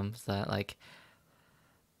criticism is that like,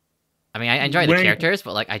 I mean, I enjoy the characters,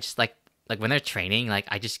 but like I just like when they're training, like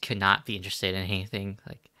I just could not be interested in anything.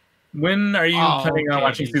 Like, when are you planning on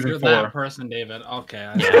watching season 4? That person, David. Okay.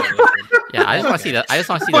 yeah, I just want to see the. I just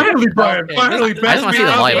want to see Finally, the. Brian. Finally, I just want to see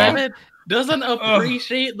the volleyball. David doesn't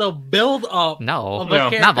appreciate the build up. No, of the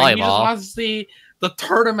character. not volleyball. He just wants to see the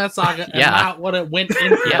tournament saga and Yeah. not what it went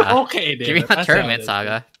into. Yeah. Okay, David. Give me the that's how tournament it is.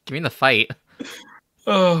 saga. Give me the fight.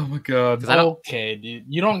 Oh my god. I don't- Okay, dude.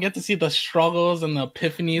 You don't get to see the struggles and the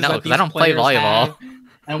epiphanies. No, that 'cause these I don't play players volleyball. have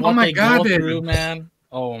and what my they God, go David. through, man.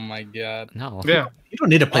 Oh my god. No. Yeah. You don't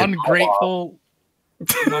need to play. Ungrateful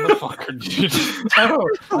motherfucker, dude. Oh,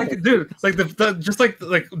 like, dude, like just like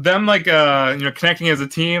them, like connecting as a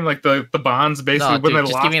team, like the bonds basically No, when dude, they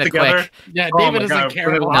just lost give me the together. quick. Yeah, Oh David my doesn't God, care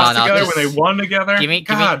when they about lost No, together, just when they won together. Give me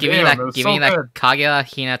God that. damn, it was Give me so that good. Kaguya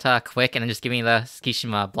Hinata quick, and then just give me the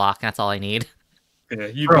Tsukishima block. And that's all I need. Yeah,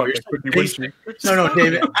 you Bro, know, you're like, so quickly, basic. wouldn't you? No,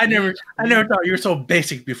 David. I never thought you were so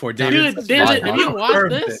basic before, David. Dude, David, if you watch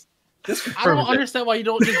Confirmed this, it. This I don't confirms it. understand why you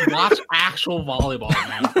don't just watch actual volleyball,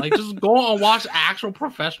 man. Like, just go and watch actual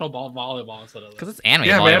professional volleyball instead of Because this. it's anime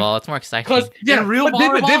Yeah, man. volleyball. It's more exciting. Because in real but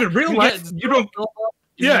David, volleyball, real you life, get you don't.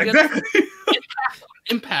 Yeah, get exactly.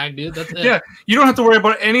 impact, dude. That's it. Yeah, you don't have to worry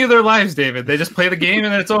about any of their lives, David. They just play the game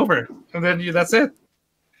and then it's over, and then that's it.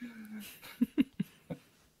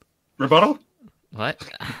 Rebuttal? What?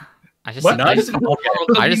 I just, What? I just,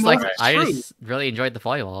 I just like, It's I true. just really enjoyed the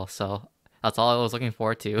volleyball, so that's all I was looking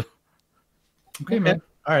forward to. Okay, man.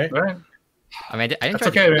 All right. All right. I mean, I That's enjoyed,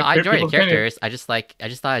 okay, man. no, I enjoyed the People's opinion. characters. I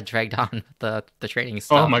just thought it dragged on the training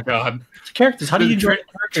stuff. Oh my god, Characters. How do you enjoy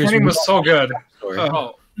characters? training was so good.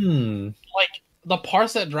 Bro, Hmm. like the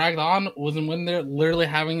parts that dragged on was when they're literally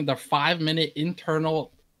having their 5-minute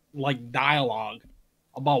internal like dialogue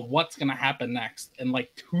about what's gonna happen next in like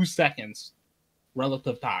 2 seconds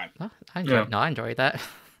relative time. Oh, I enjoyed, Yeah. no, I enjoyed that.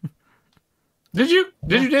 Did you,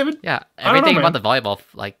 David? Yeah, I don't know, everything about man. the volleyball,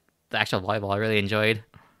 like the actual volleyball, I really enjoyed.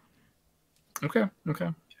 Okay.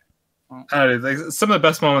 Like, some of the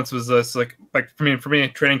best moments was this, like for me,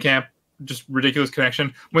 training camp, just ridiculous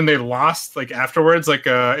connection when they lost, like afterwards, like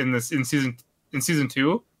in season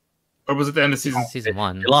 2, or was it the end of season? Season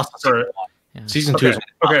 1. You lost. Sorry. Yeah. Season Okay. 2 is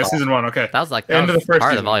Okay, season 1. Okay. That was like End that of was the first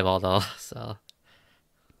part of the season. volleyball though. So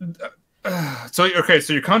So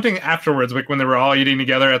you're counting afterwards, like when they were all eating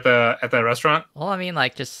together at that restaurant, well, I mean,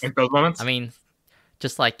 like just like those moments. I mean,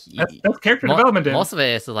 just like That's character development, David. most of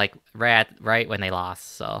it is like right when they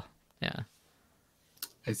lost. So yeah,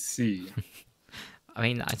 I see. I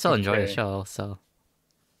mean, I still enjoy the Okay. show. So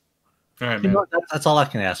All right, You man. know, that's all I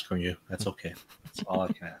can ask from you. That's okay. That's all I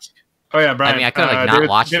can ask. Oh yeah, Brian. I mean, I could like not David-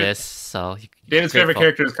 watch David- this. So David's favorite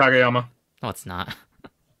character is Kaguya-sama. No, it's not.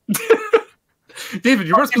 David,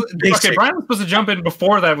 you were supposed okay. Brian was supposed to jump in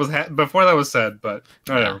before that was said, but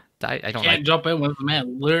whatever. I don't Can't like. jump in when the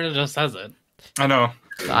man literally just says it. I know.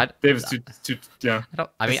 I, David's too yeah.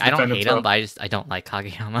 I mean, Just I don't defend hate himself. him, but I don't like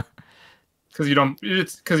Kageyama. Because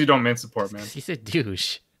you don't main support, man. He's a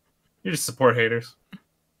douche. You just support haters.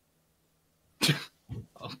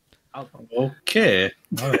 Okay.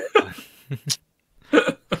 All right.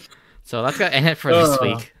 So that's gonna end it for this Uh.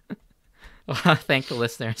 week. I want to thank the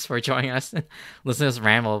listeners for joining us and listening to us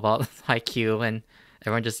ramble about Haikyuu and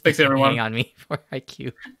everyone just Thanks, everyone. hating on me for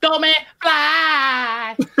Haikyuu. Go man,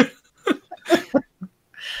 fly!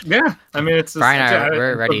 Yeah, I mean it's Brian and I,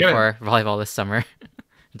 we're I'm ready getting it. for volleyball this summer.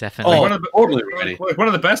 Definitely. Oh, one of the- totally ready. Like, one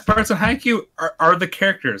of the best parts in Haikyuu are the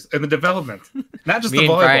characters and the development, not just Me the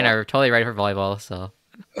and volleyball. Brian are totally ready for volleyball. So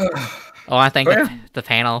I want to thank Oh, yeah. the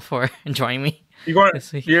panel for joining me You going?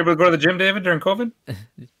 this week. You able to go to the gym, David, during COVID?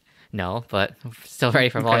 No, but I'm still ready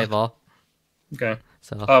for Okay. volleyball. Okay,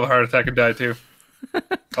 So I'll have a heart attack and die too.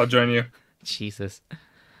 I'll join you. Jesus.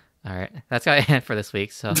 All right, that's got to end for this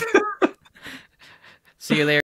week. So see you later.